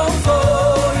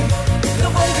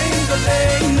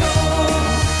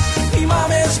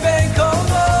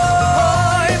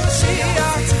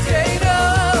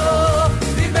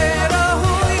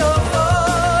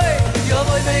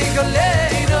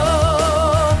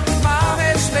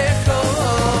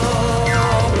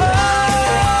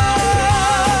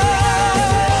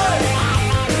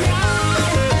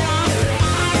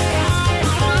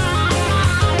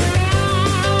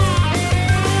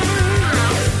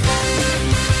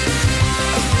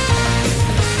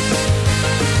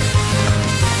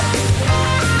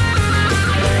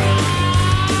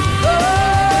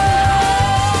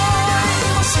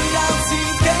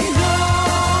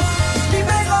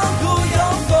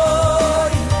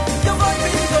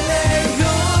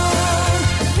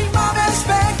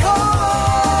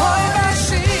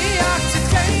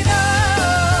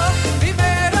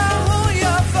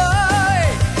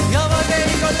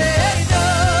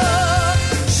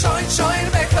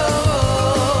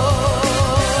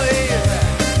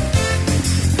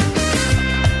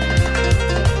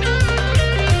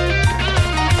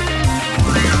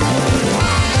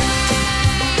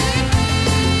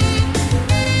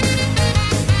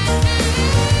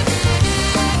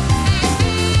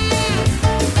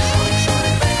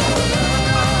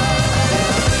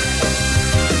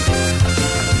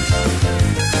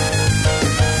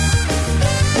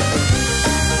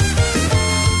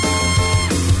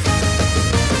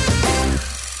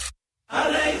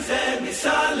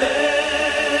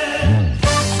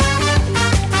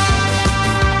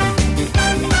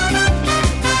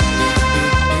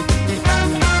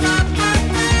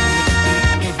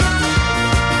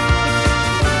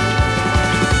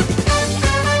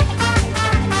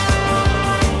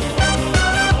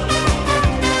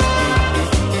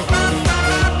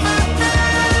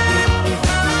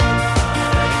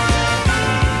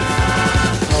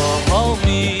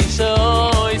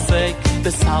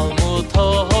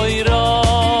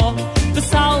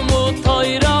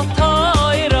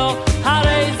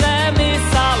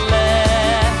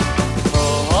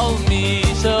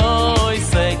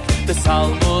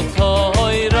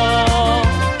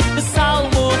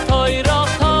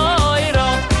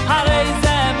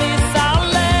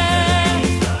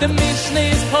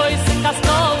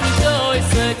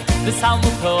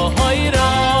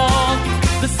toiro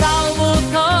the salmo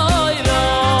toiro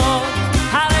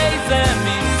hareze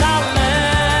mi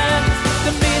salem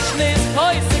the mishnis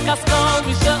poisik askol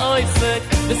misha oisik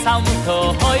the salmo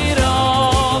toiro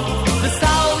the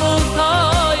salmo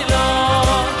toiro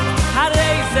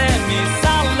hareze mi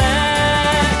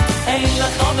salem ein la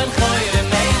khoben khoire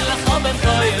ein la khoben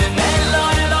khoire elo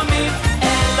elomi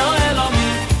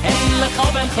ein la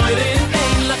khoben khoire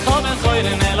ein la khoben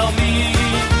khoire elomi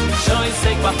shoy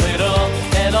sek bakhiro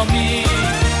elomi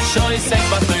shoy sek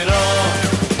bakhiro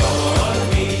all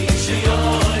mi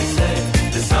shoy sek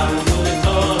the salmo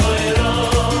toiro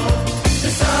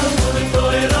the salmo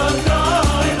toiro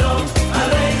toiro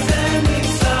hareze mi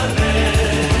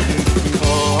salem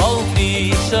all mi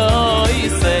shoy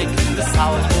sek the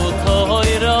salmo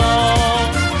toiro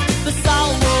the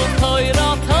salmo toiro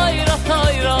toiro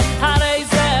toiro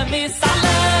hareze mi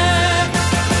salem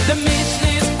the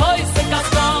mishnis poisek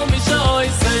askol mi shoy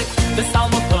sek the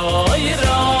salmo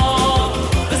toiro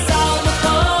the salmo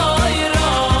toiro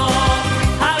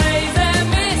hareze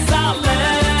mi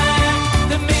salem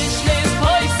the mishnis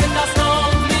poisek askol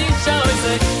mi shoy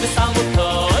sek the salmo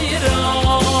toiro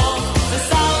the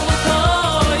salmo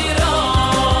toiro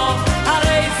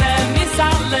hareze mi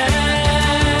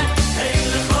salem hey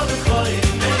le khod khoy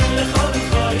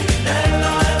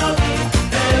elo elomi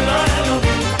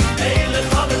hey le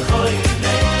khod khoy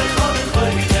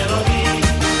elomi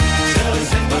shoy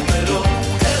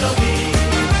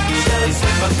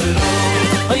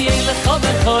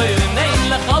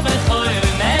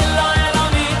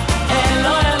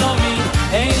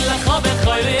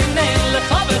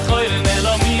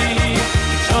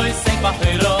sek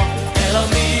bakhiro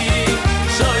elomi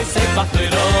shoy sek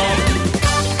bakhiro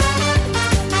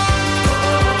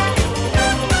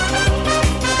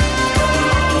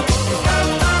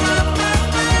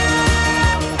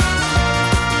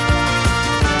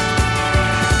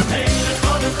hey le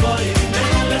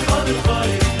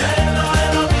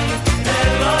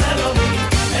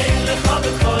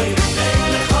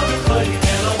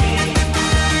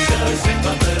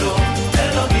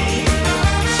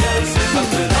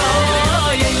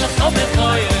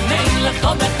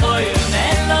khod khoy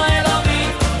elo elomi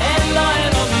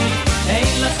hey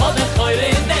le khod khoy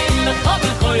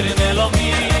elomi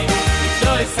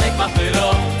shoy sek bakhiro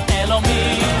elomi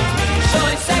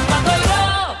shoy sek bakhiro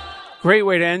Great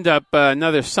way to end up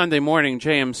another Sunday morning,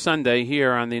 JM Sunday,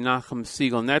 here on the Nachum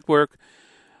Siegel Network.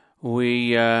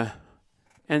 We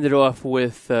ended off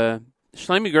with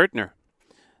Shlomi Gertner.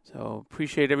 So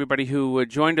appreciate everybody who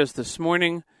joined us this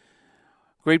morning.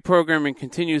 Great programming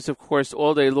continues, of course,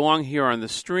 all day long here on the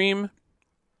stream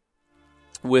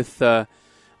with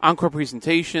encore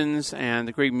presentations and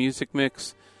a great music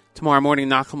mix. Tomorrow morning,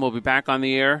 Nachum will be back on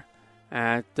the air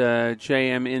at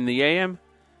JM in the AM,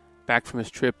 back from his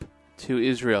trip to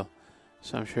Israel.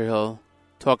 So I'm sure he'll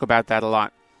talk about that a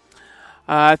lot.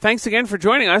 Thanks again for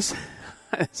joining us.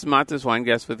 It's Matis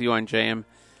Weingast with you on JM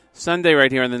Sunday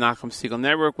right here on the Nachum Siegel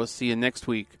Network. We'll see you next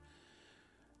week,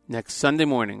 next Sunday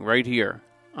morning, right here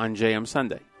on JM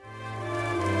Sunday.